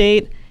human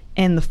state,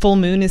 and the full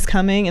moon is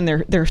coming, and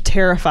they're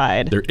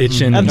terrified. They're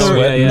itching and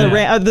sweating.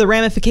 The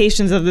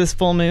ramifications of this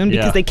full moon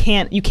because you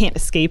can't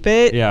escape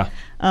it. Yeah.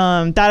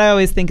 That I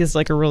always think is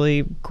like a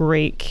really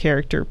great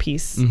character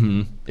piece.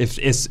 Mm-hmm. If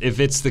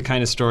it's the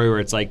kind of story where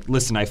it's like,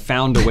 listen, I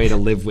found a way to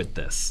live with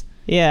this.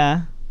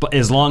 Yeah. But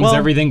as long as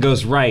everything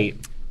goes right,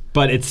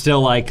 but it's still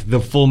like the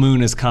full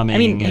moon is coming. I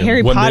mean,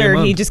 Harry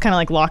Potter, he just kind of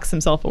like locks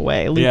himself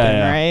away, Lupin,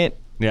 right?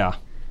 Yeah.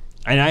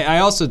 And I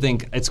also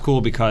think it's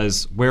cool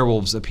because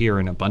werewolves appear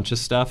in a bunch of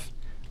stuff,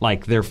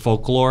 like their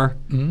folklore.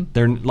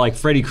 They're like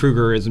Freddy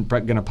Krueger isn't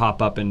going to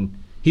pop up,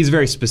 and he's a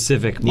very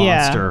specific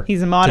monster. Yeah,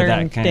 he's a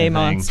modern day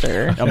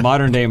monster. A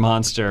modern day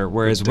monster,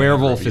 whereas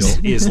werewolf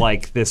is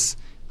like this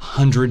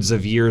hundreds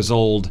of years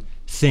old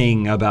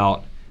thing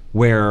about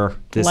where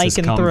this has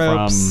come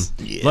from.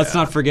 Yeah. Let's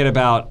not forget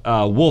about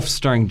Wolf,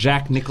 starring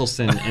Jack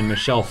Nicholson and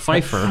Michelle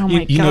Pfeiffer. Oh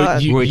my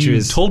God.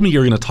 You told me you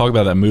were going to talk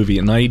about that movie,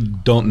 and I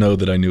don't know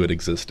that I knew it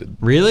existed.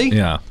 Really?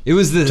 Yeah. It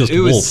was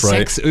Wolf,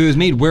 right? It was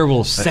made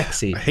werewolf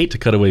sexy. I hate to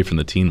cut away from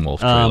the Teen Wolf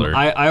trailer.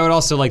 I would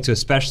also like to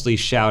especially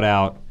shout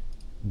out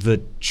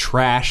the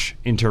trash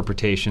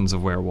interpretations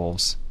of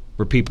werewolves,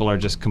 where people are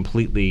just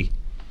completely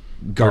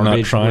garbage. They're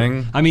not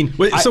trying. I mean,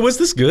 so was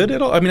this good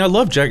at all? I mean, I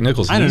love Jack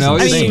Nicholson. I don't know.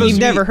 You've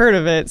never heard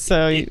of it,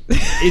 so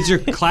it's your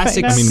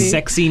classic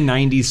sexy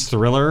 '90s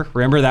thriller.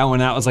 Remember that one?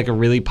 That was like a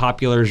really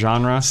popular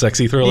genre.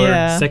 Sexy thriller.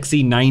 Yeah.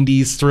 Sexy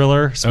 '90s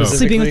thriller. Specifically.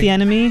 Sleeping with the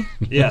Enemy.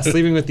 Yeah,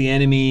 Sleeping with the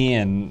Enemy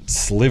and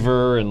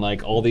Sliver and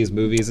like all these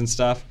movies and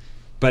stuff.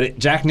 But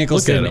Jack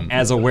Nicholson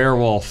as a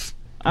werewolf.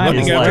 I'm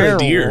looking after a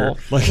deer.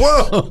 Like,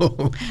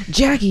 whoa!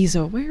 Jackie's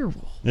a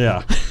werewolf.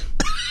 Yeah.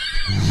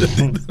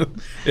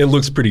 It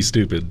looks pretty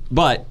stupid.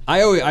 But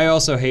I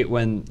also hate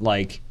when,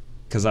 like,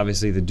 because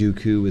obviously the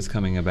Dooku is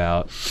coming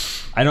about.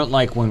 I don't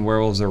like when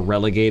werewolves are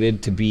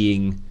relegated to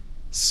being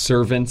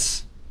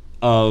servants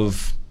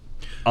of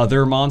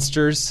other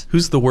monsters.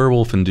 Who's the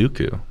werewolf in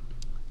Dooku?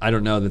 I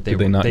don't know that they did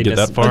they not get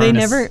that far. They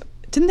never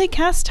didn't they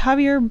cast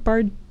Javier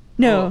Bardem?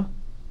 No.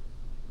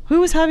 Who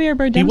was Javier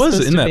Bardem? He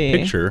was in that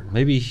picture.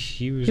 Maybe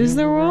he was. He was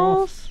the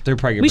werewolf. They're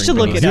probably. We should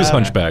look it up. He was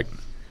Hunchback.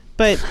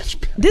 But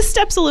this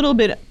steps a little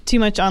bit too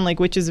much on like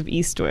Witches of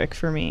Eastwick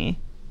for me.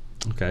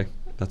 Okay,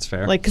 that's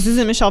fair. Like, because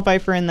isn't Michelle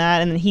Pfeiffer in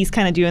that, and then he's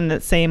kind of doing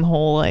that same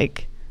whole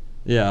like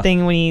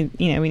thing when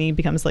he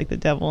becomes like the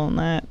devil in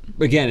that.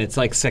 Again, it's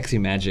like sexy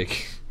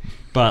magic,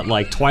 but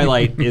like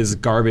Twilight is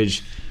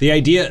garbage. The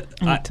idea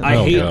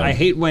I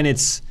hate when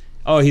it's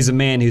he's a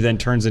man who then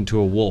turns into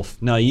a wolf.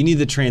 No, you need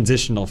the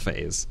transitional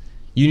phase.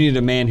 You need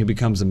a man who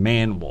becomes a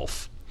man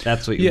wolf.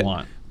 That's what you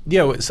want.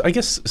 Yeah, I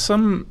guess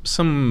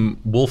some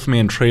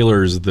Wolfman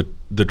trailers,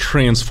 the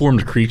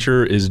transformed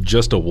creature is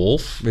just a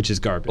wolf, which is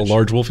garbage. A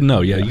large wolf. No,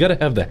 you got to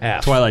have the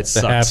half. Twilight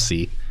sucks.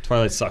 Half-see.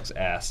 Twilight sucks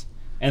ass.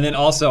 And then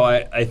also,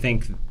 I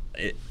think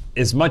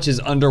as much as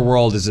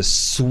Underworld is a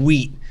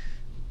sweet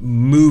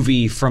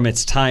movie from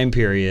its time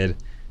period,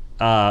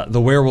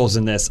 the werewolves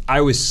in this,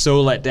 I was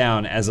so let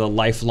down as a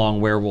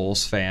lifelong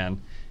werewolves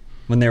fan.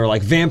 When they were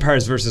like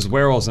vampires versus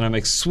werewolves, and I'm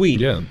like, sweet.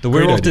 Yeah, the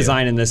werewolf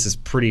design in this is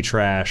pretty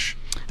trash.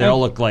 They all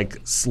look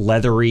like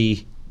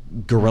leathery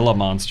gorilla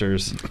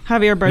monsters.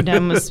 Javier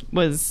Bardem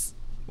was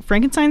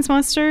Frankenstein's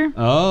monster.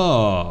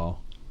 Oh,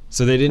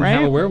 so they didn't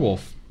have a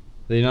werewolf.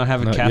 They did not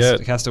have a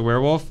cast a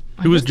werewolf.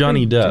 Who was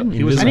Johnny Depp? I think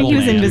he was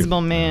Invisible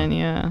Man.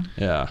 Yeah.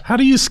 Yeah. How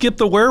do you skip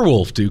the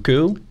werewolf,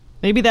 Dooku?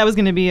 Maybe that was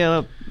going to be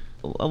a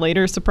a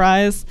later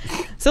surprise.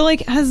 So,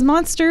 like, has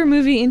monster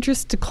movie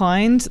interest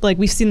declined? Like,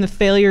 we've seen the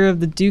failure of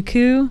the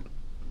Dooku.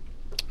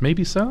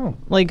 Maybe so.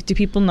 Like, do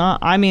people not?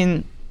 I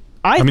mean,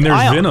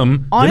 there's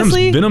Venom.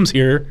 Honestly, Venom's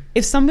here.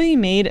 If somebody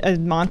made a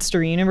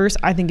monster universe,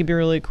 I think it'd be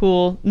really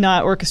cool.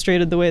 Not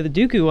orchestrated the way the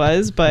Dooku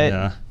was, but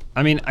yeah.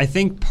 I mean, I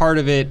think part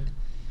of it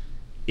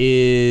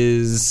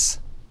is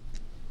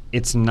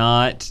it's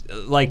not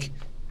like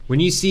when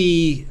you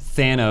see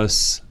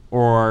Thanos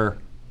or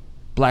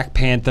Black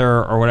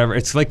Panther or whatever,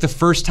 it's like the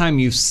first time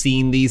you've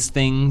seen these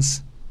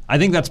things. I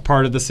think that's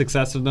part of the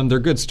success of them. They're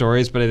good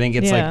stories, but I think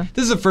it's like,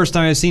 this is the first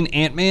time I've seen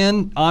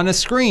Ant-Man on a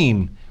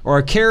screen, or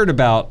I cared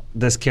about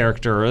this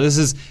character, or this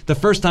is the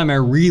first time I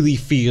really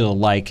feel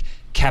like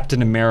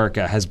Captain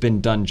America has been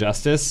done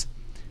justice.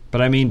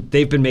 But I mean,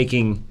 they've been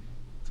making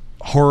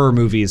horror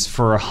movies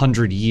for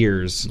 100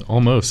 years.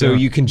 Almost. So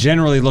you can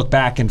generally look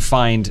back and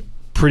find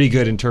pretty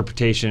good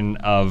interpretation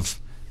of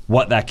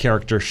what that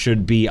character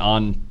should be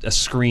on a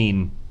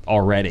screen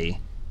already,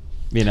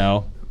 you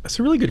know? That's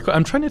a really good question.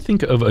 I'm trying to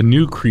think of a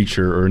new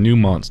creature or a new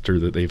monster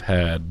that they've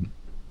had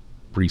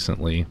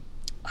recently.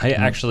 I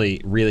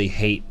actually really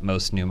hate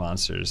most new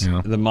monsters.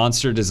 Yeah. The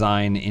monster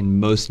design in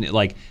most,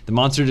 like the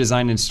monster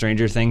design in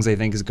Stranger Things, I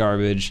think is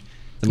garbage.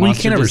 The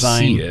monster you can't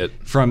design ever see it.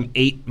 from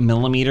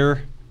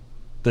 8mm,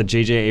 the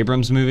J.J.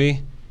 Abrams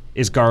movie,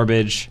 is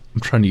garbage.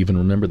 I'm trying to even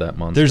remember that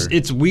monster.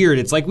 It's weird.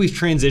 It's like we've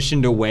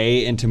transitioned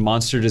away into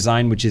monster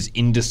design, which is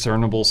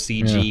indiscernible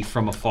CG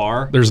from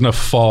afar. There's enough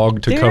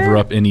fog to cover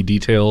up any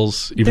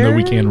details, even though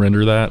we can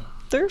render that.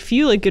 There are a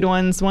few like good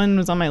ones. One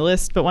was on my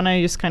list, but one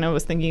I just kind of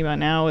was thinking about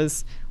now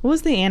is, what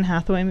was the Anne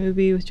Hathaway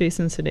movie with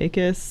Jason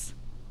Sudeikis?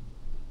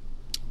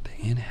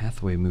 The Anne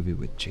Hathaway movie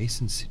with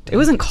Jason Sudeikis. It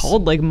wasn't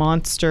called like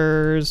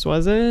Monsters,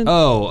 was it?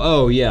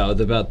 Oh yeah,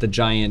 about the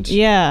giant.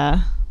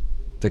 Yeah.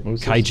 The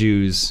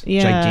kaijus,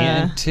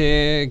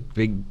 gigantic,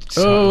 big.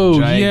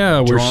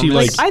 Where she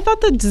like. I thought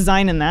the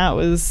design in that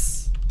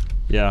was.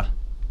 Yeah.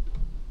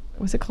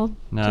 What's it called?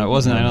 No, it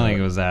wasn't. I don't think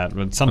it was that,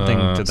 but something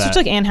to that. Such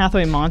like Anne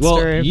Hathaway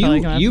monster.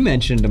 Well, you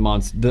mentioned a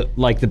monster,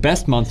 the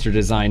best monster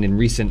design in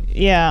recent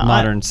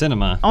modern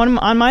cinema.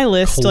 On my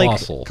list,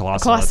 Colossal.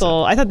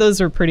 Colossal. I thought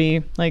those were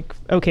pretty like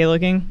okay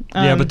looking.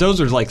 Yeah, but those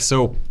are like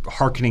so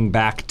harkening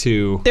back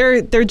to.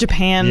 They're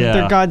Japan. Yeah.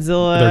 They're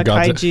Godzilla.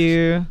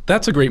 Kaiju.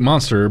 That's a great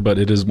monster, but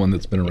it is one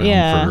that's been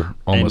around for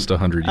almost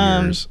 100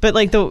 years. But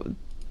like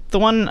the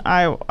one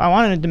I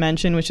wanted to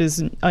mention, which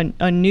is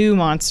a new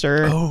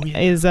monster,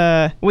 is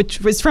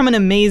which was from an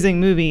amazing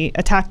movie,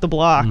 Attack the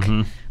Block.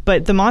 Mm-hmm.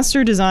 But the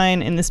monster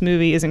design in this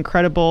movie is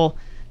incredible.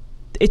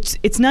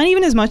 It's not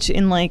even as much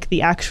in like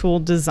the actual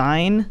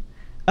design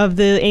of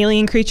the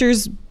alien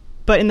creatures,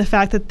 but in the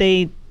fact that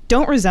they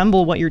don't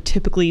resemble what you're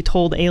typically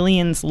told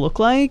aliens look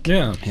like.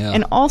 Yeah.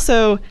 And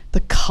also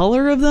the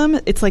color of them,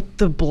 it's like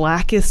the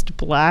blackest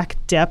black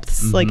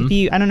depths. Mm-hmm. Like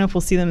I don't know if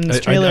we'll see them in this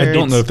trailer. I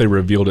don't know if they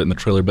revealed it in the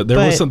trailer, but there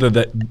was something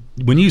that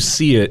when you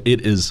see it,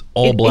 it is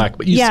all black,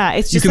 but you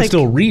can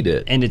still read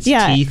it. And it's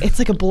teeth. It's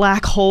like a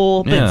black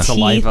hole, but teeth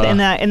saliva.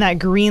 and that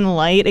green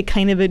light it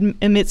kind of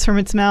emits from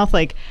its mouth.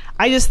 Like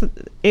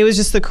it was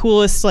just the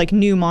coolest like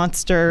new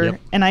monster,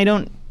 and I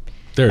don't.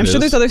 I'm sure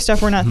there's other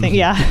stuff we're not thinking.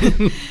 Yeah,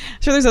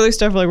 sure there's other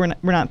stuff like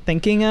we're not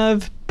thinking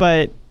of,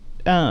 but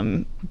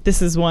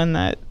this is one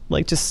that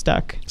like just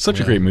stuck. Such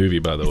a great movie,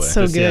 by the way.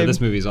 So good. Yeah,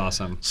 this movie's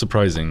awesome.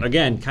 Surprising.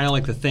 Again, kind of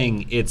like The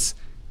Thing. It's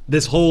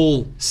this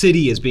whole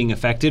city is being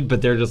affected,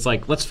 but they're just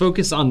like, let's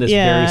focus on this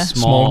very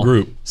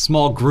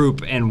small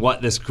group and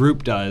what this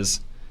group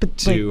does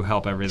to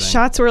help everything.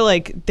 Shots where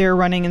like they're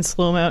running in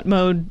slow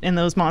mode and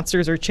those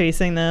monsters are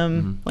chasing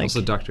them. Mm-hmm. Like,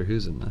 also, Doctor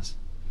Who's in this.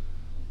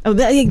 Oh,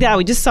 that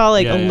we just saw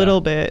like a little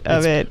bit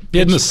of it.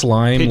 Yeah, in the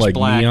slime, like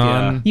black,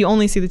 neon. Yeah. You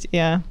only see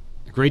the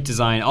Great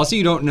design. Also,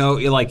 you don't know.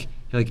 You're like,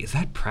 is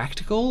that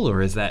practical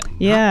or is that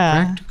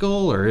not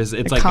practical or is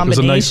it's like it was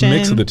a nice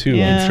mix of the two.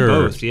 I'm sure.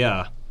 Both,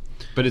 yeah.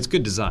 But it's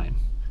good design.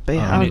 But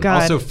and it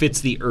also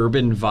fits the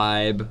urban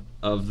vibe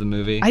of the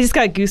movie. I just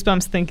got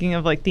goosebumps thinking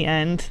of like the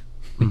end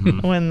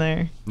when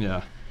they're.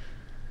 Yeah.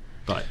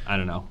 But I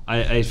don't know.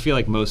 I feel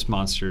like most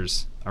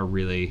monsters are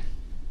really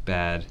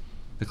bad.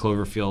 The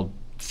Cloverfield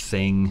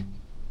thing.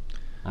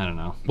 I don't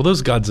know. Well,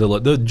 those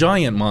Godzilla, the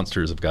giant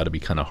monsters have got to be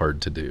kind of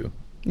hard to do.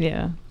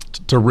 Yeah.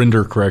 To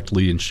render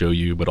correctly and show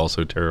you, but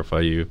also terrify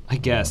you. I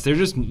guess. They're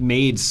just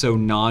made so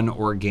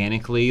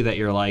non-organically that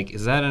you're like,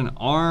 is that an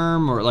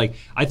arm? Or like,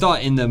 I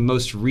thought in the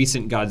most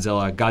recent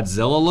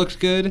Godzilla looked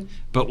good,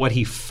 but what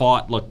he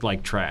fought looked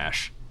like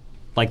trash.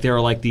 Like there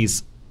were like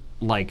these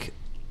like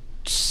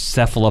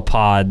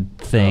cephalopod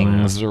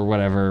things or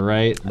whatever,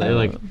 right? They're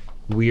like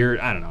weird.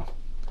 I don't know.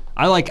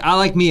 I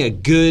like me a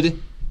good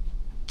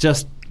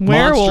just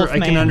werewolf monster I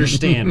can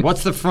understand.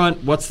 What's the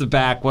front? What's the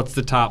back? What's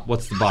the top?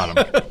 What's the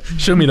bottom?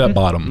 Show me that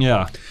bottom.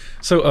 Yeah.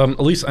 So,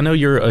 Elise, I know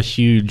you're a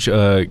huge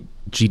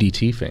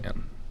GDT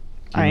fan.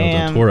 I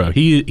am. Del Toro.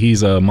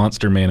 He's a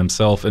monster man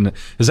himself, and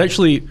is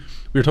actually we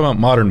were talking about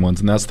modern ones,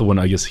 and that's the one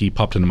I guess he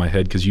popped into my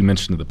head because you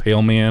mentioned the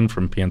Pale Man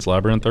from Pan's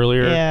Labyrinth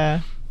earlier.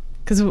 Yeah.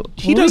 Because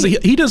he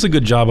does a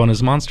good job on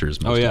his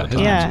monsters. Most yeah, of the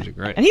time. yeah, monsters are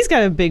great. and he's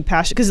got a big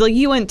passion because like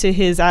you went to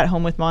his At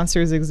Home with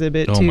Monsters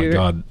exhibit. Oh too. my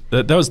god,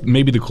 that was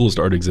maybe the coolest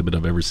art exhibit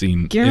I've ever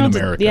seen in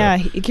America.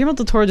 Guillermo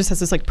del Toro just has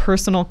this like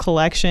personal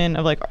collection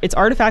of like it's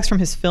artifacts from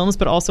his films,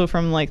 but also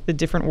from like the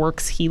different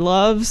works he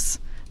loves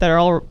that are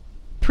all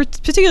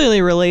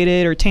particularly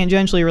related or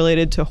tangentially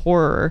related to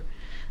horror.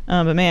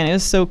 But man, it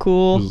was so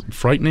cool. It was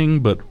frightening,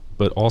 but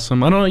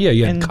awesome. I don't know. Yeah,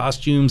 you had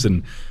costumes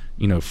and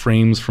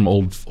frames from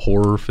old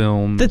horror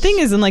films. The thing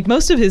is, in like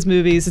most of his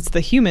movies, it's the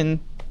human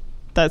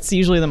that's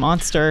usually the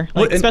monster,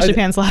 like especially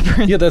Pan's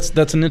Labyrinth. Yeah,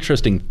 that's an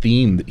interesting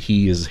theme that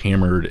he has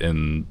hammered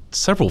in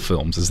several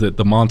films. Is that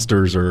the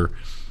monsters are,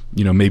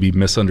 maybe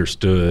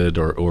misunderstood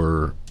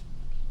or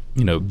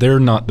they're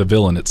not the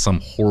villain. It's some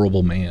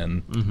horrible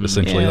man,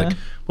 essentially. Yeah. Like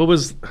what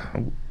was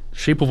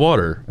Shape of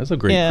Water? That's a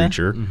great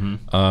creature.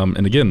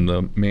 And again,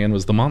 the man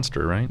was the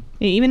monster, right?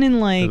 Yeah, even in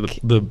like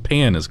the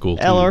pan is cool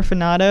too. El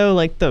Orfanato,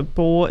 like the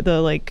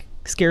like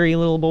scary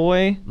little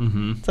boy.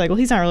 It's like, well,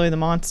 he's not really the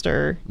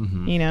monster,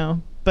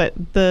 but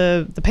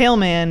the pale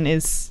man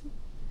is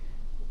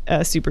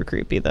super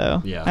creepy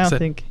though. Yeah, I don't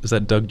think. Is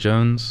that Doug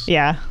Jones?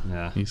 Yeah.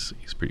 He's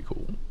pretty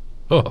cool.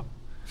 Oh.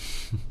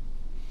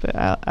 But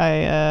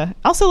I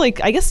also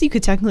like, I guess you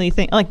could technically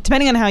think, like,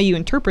 depending on how you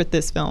interpret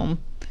this film,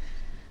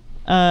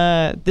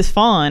 this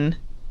fawn,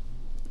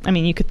 I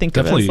mean, you could think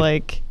Definitely of it as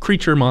like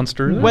creature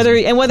monster. whether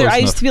I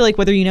used to feel like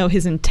whether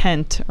his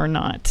intent or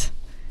not.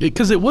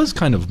 Because it was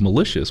kind of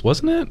malicious,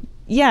 wasn't it?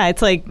 Yeah,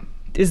 it's like,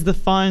 is the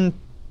fawn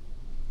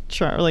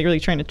really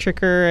trying to trick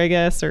her, I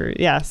guess, or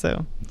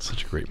so. It's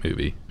such a great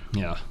movie.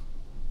 Yeah.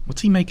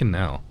 What's he making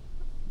now?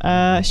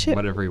 Shit.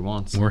 Whatever he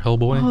wants. More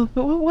Hellboy? Oh,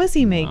 but what was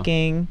he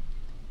making?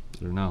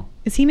 I don't know.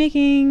 Is he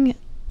making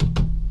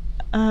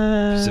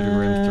Pacific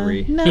Rim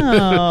 3?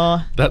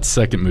 No. That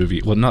second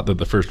movie, well, not that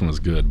the first one was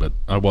good, but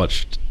I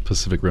watched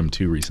Pacific Rim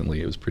 2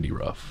 recently. It was pretty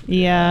rough.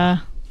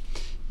 Yeah.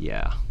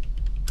 Yeah.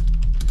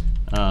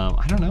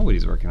 I don't know what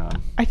he's working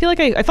on. I feel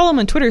like I follow him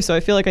on Twitter, so I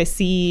feel like I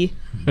see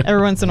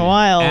every once in a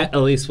while. At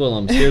Elise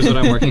Willems. Here's what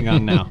I'm working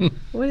on now.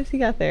 What has he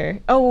got there?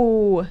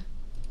 Oh.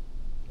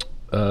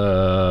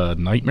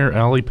 Nightmare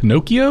Alley,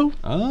 Pinocchio?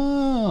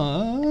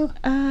 Oh.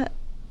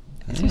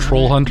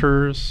 Troll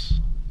Hunters.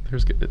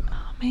 There's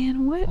Oh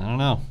man, what? I don't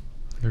know.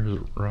 There's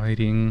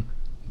writing.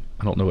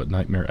 I don't know what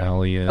Nightmare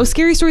Alley is. Oh,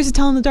 Scary Stories to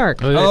Tell in the Dark.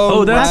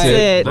 Oh, that's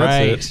it.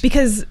 That's it.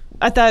 Because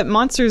at that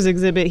Monsters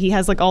exhibit, he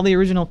has like all the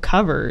original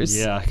covers.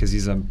 Yeah, because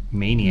he's a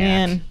maniac.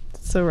 Man,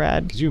 it's so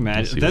rad. Could you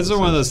imagine? That's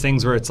one of those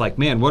things where it's like,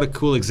 man, what a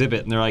cool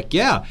exhibit. And they're like,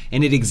 yeah,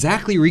 and it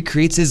exactly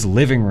recreates his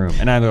living room.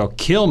 And I go,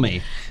 kill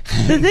me.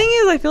 The thing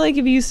is, I feel like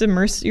if you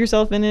submerge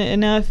yourself in it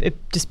enough, it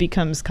just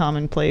becomes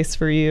commonplace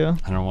for you.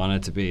 I don't want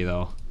it to be,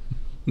 though.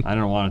 I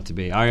don't want it to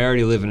be. I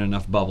already live in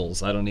enough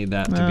bubbles. I don't need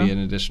that to be an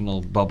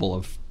additional bubble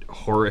of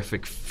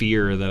horrific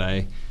fear that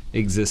I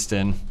exist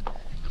in.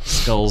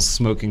 Skulls,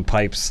 smoking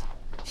pipes.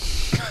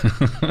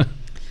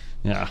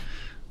 Yeah.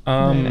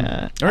 All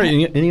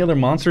right. Any other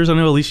monsters? I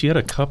know, Alicia, you had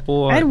a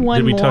couple. I had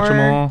one Did we touch them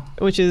more, all?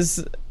 which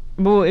is,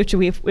 well, if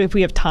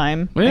we have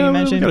time, like you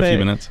mentioned, we got a few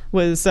but minutes.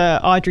 was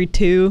Audrey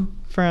 2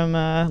 from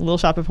Little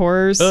Shop of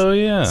Horrors. Oh,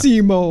 yeah.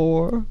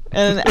 Seymour.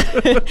 And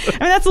I mean,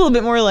 that's a little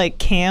bit more like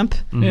camp.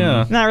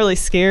 Yeah. Not really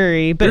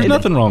scary. But There's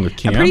nothing wrong with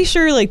camp. I'm pretty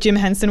sure like Jim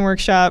Henson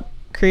Workshop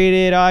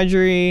created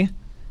Audrey.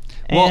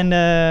 Well, and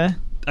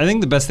I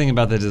think the best thing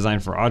about the design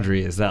for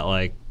Audrey is that,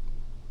 like,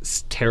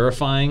 it's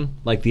terrifying,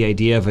 like the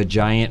idea of a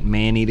giant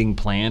man-eating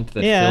plant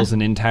that fills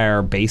an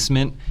entire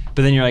basement.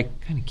 But then you're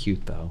like, kind of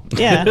cute though.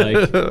 Yeah,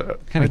 like,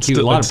 kind of cute.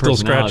 A lot of still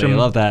personality. scratch 'em. I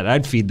love that.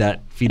 I'd feed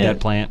that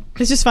plant.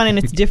 it's just fun and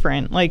it's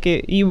different. Like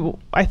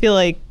I feel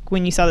like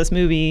when you saw this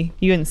movie,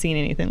 you hadn't seen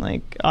anything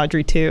like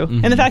Audrey 2,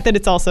 and the fact that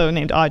it's also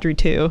named Audrey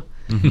 2,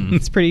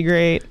 it's pretty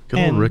great. Good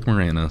old Rick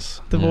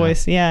Moranis. The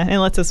voice, and it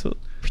lets us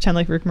pretend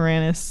like Rick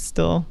Moranis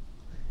still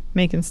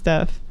making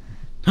stuff.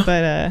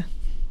 But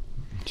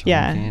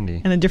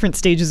Candy. and the different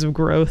stages of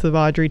growth of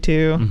Audrey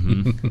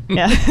 2.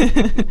 Yeah.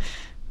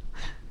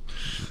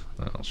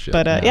 Oh, shit.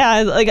 But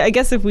like I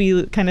guess if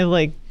we kind of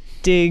like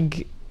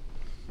dig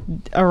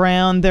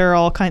around, they're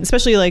all kind,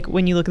 especially like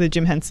when you look at the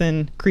Jim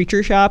Henson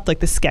Creature Shop, like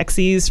the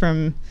Skeksis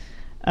from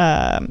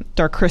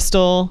Dark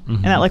Crystal,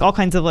 and that, like all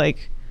kinds of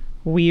like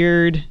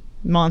weird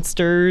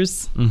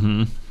monsters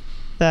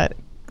that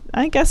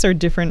I guess are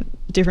different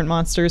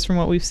monsters from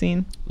what we've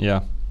seen.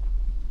 Yeah.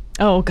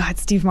 Oh God,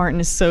 Steve Martin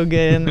is so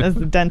good as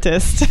the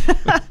dentist.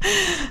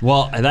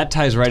 Well, that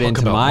ties right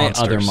into my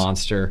monsters. other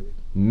monster,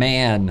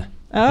 Man.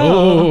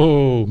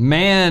 Oh.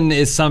 Man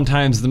is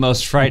sometimes the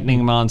most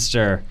frightening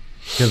monster.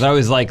 Because I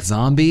was like,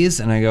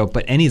 zombies? And I go,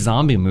 but any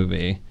zombie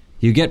movie,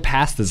 you get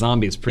past the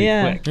zombies pretty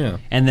quick. Yeah.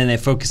 And then it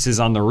focuses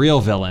on the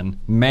real villain,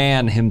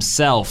 Man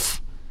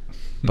himself.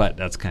 But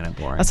that's kind of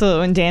boring.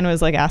 Also, when Dan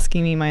was like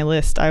asking me my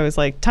list, I was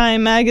like,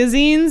 Time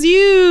Magazine's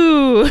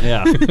you.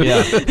 Yeah.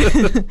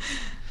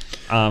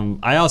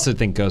 I also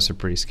think ghosts are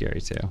pretty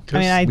scary too. I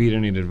mean, we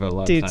don't need to devote a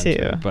lot do of time too.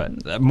 to it,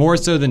 but more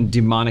so than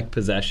demonic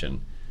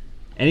possession.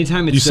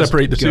 Anytime it's You just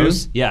separate the two?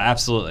 ghosts, yeah,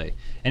 absolutely.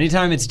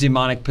 Anytime it's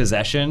demonic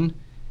possession,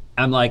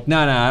 I'm like, no,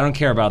 I don't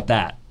care about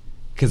that.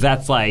 Because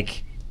that's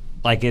like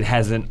it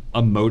has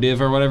a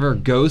motive or whatever.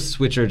 Ghosts,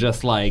 which are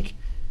just like,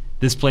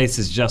 this place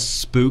is just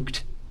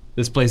spooked.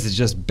 This place is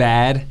just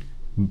bad.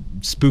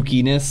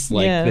 Spookiness,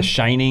 like The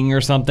Shining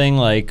or something,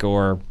 like,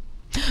 or...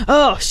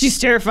 Oh, she's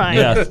terrifying.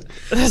 Yeah.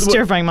 That's a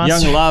terrifying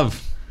monster. Young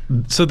Love.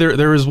 So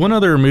there was one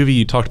other movie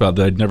you talked about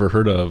that I'd never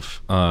heard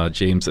of,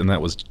 James, and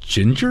that was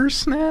Ginger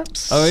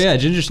Snaps? Oh, yeah,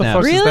 Ginger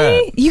Snaps.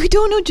 Really? You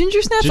don't know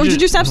Ginger Snaps? Or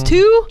Ginger Snaps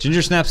 2?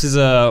 Ginger Snaps is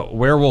a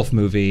werewolf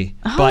movie,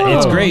 but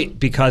it's great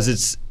because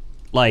it's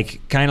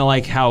like kind of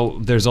like how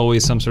there's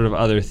always some sort of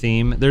other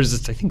theme.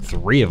 There's, I think,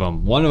 3 of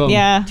them. One of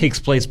them takes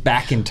place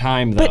back in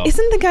time, though. But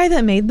isn't the guy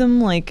that made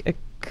them like a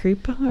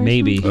creep or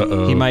Maybe.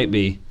 something? He might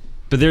be.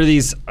 But they're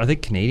these, are they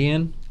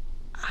Canadian?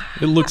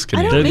 It looks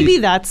Canadian. Maybe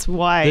that's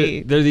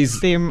why they're these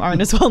they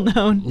aren't as well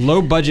known.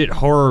 Low budget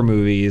horror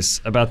movies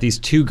about these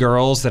 2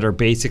 girls that are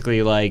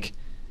basically like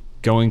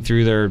going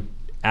through their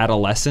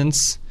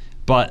adolescence,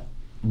 but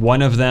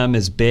one of them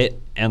is bit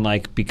and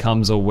like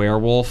becomes a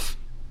werewolf.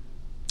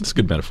 That's a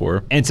good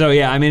metaphor. And so,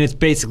 yeah, I mean, it's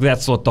basically,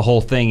 that's what the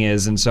whole thing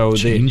is. And so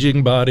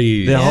changing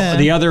bodies.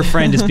 The other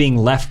friend is being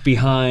left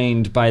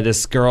behind by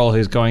this girl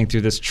who's going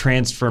through this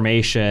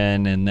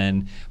transformation. And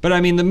then, but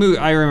I mean,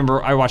 I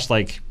remember I watched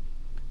like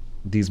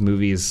these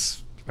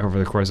movies over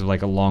the course of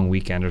like a long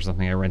weekend or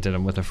something. I rented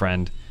them with a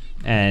friend.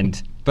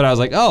 But I was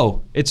like,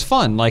 oh, it's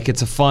fun. Like,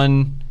 it's a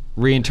fun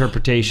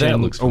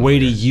reinterpretation, a way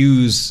to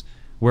use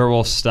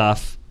werewolf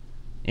stuff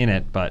in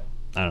it. But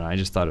I don't know. I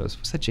just thought was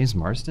that James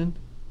Marsden?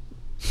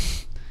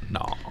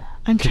 No.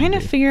 I'm trying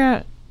to figure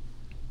out.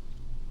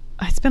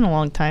 It's been a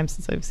long time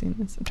since I've seen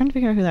this. I'm trying to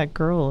figure out who that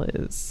girl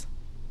is.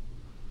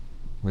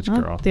 Which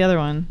girl? The other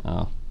one.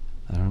 Oh,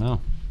 I don't know.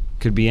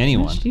 Could be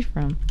anyone. Where's she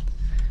from?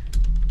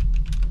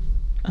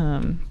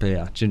 But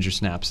yeah, Ginger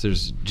Snaps.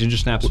 There's Ginger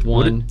Snaps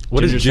 1.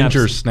 What is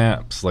Ginger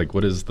Snaps? Like,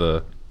 what is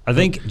the... I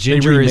think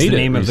Ginger is the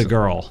name of the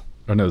girl.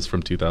 Oh, no, it's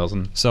from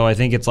 2000. So I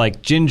think it's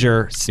like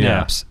Ginger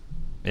Snaps.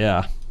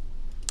 Yeah.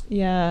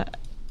 Yeah.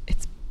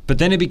 But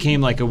then it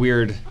became like a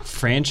weird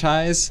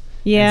franchise.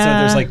 Yeah. And so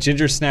there's like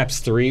Ginger Snaps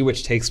 3,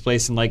 which takes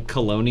place in like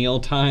colonial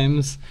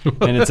times.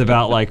 And it's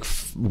about like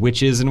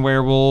witches and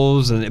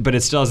werewolves, but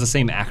it still has the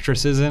same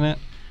actresses in it.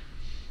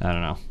 I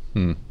don't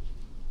know.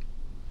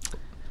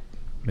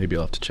 Maybe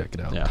I'll have to check it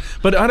out. Yeah.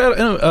 But I don't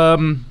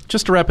know,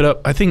 just to wrap it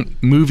up, I think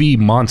movie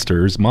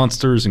monsters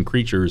and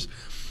creatures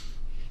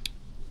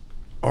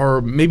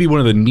are maybe one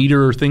of the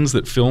neater things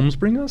that films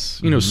bring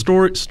us. You know,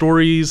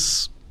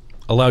 stories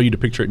allow you to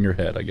picture it in your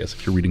head, I guess,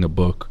 if you're reading a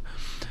book.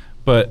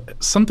 But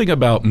something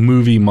about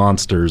movie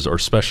monsters are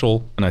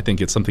special, and I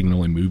think it's something that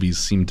only movies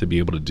seem to be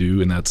able to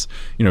do, and that's,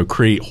 you know,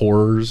 create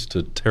horrors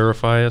to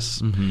terrify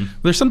us.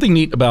 There's something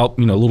neat about,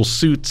 you know, little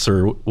suits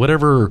or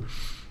whatever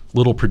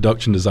little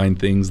production design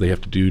things they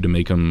have to do to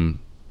make them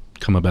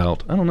come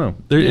about. I don't know.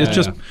 It's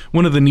just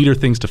one of the neater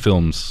things to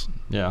films.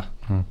 Yeah.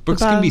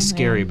 Books can be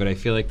scary, but I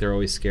feel like they're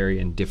always scary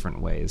in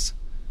different ways.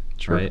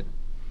 Right?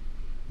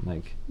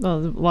 Like, well,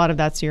 a lot of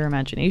that's your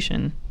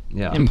imagination.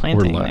 Yeah.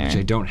 Implanting there. Which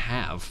I don't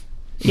have.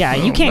 Yeah,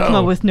 you can't come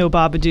up with no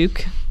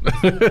Babadook.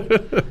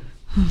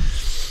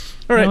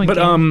 All right,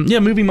 but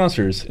movie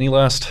monsters. Any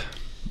last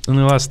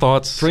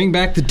thoughts? Bring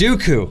back the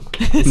Dooku.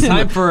 It's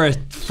time for a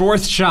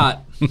 4th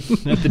shot at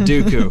the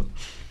Dooku.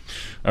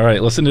 All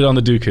right, let's end it on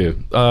the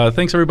Dooku.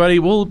 Thanks, everybody.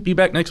 We'll be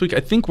back next week. I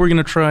think we're going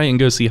to try and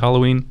go see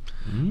Halloween.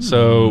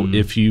 So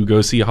if you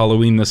go see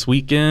Halloween this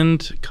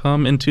weekend,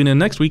 come and tune in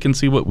next week and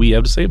see what we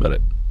have to say about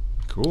it.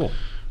 Cool.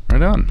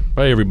 Right on.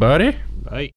 Bye, everybody. Bye.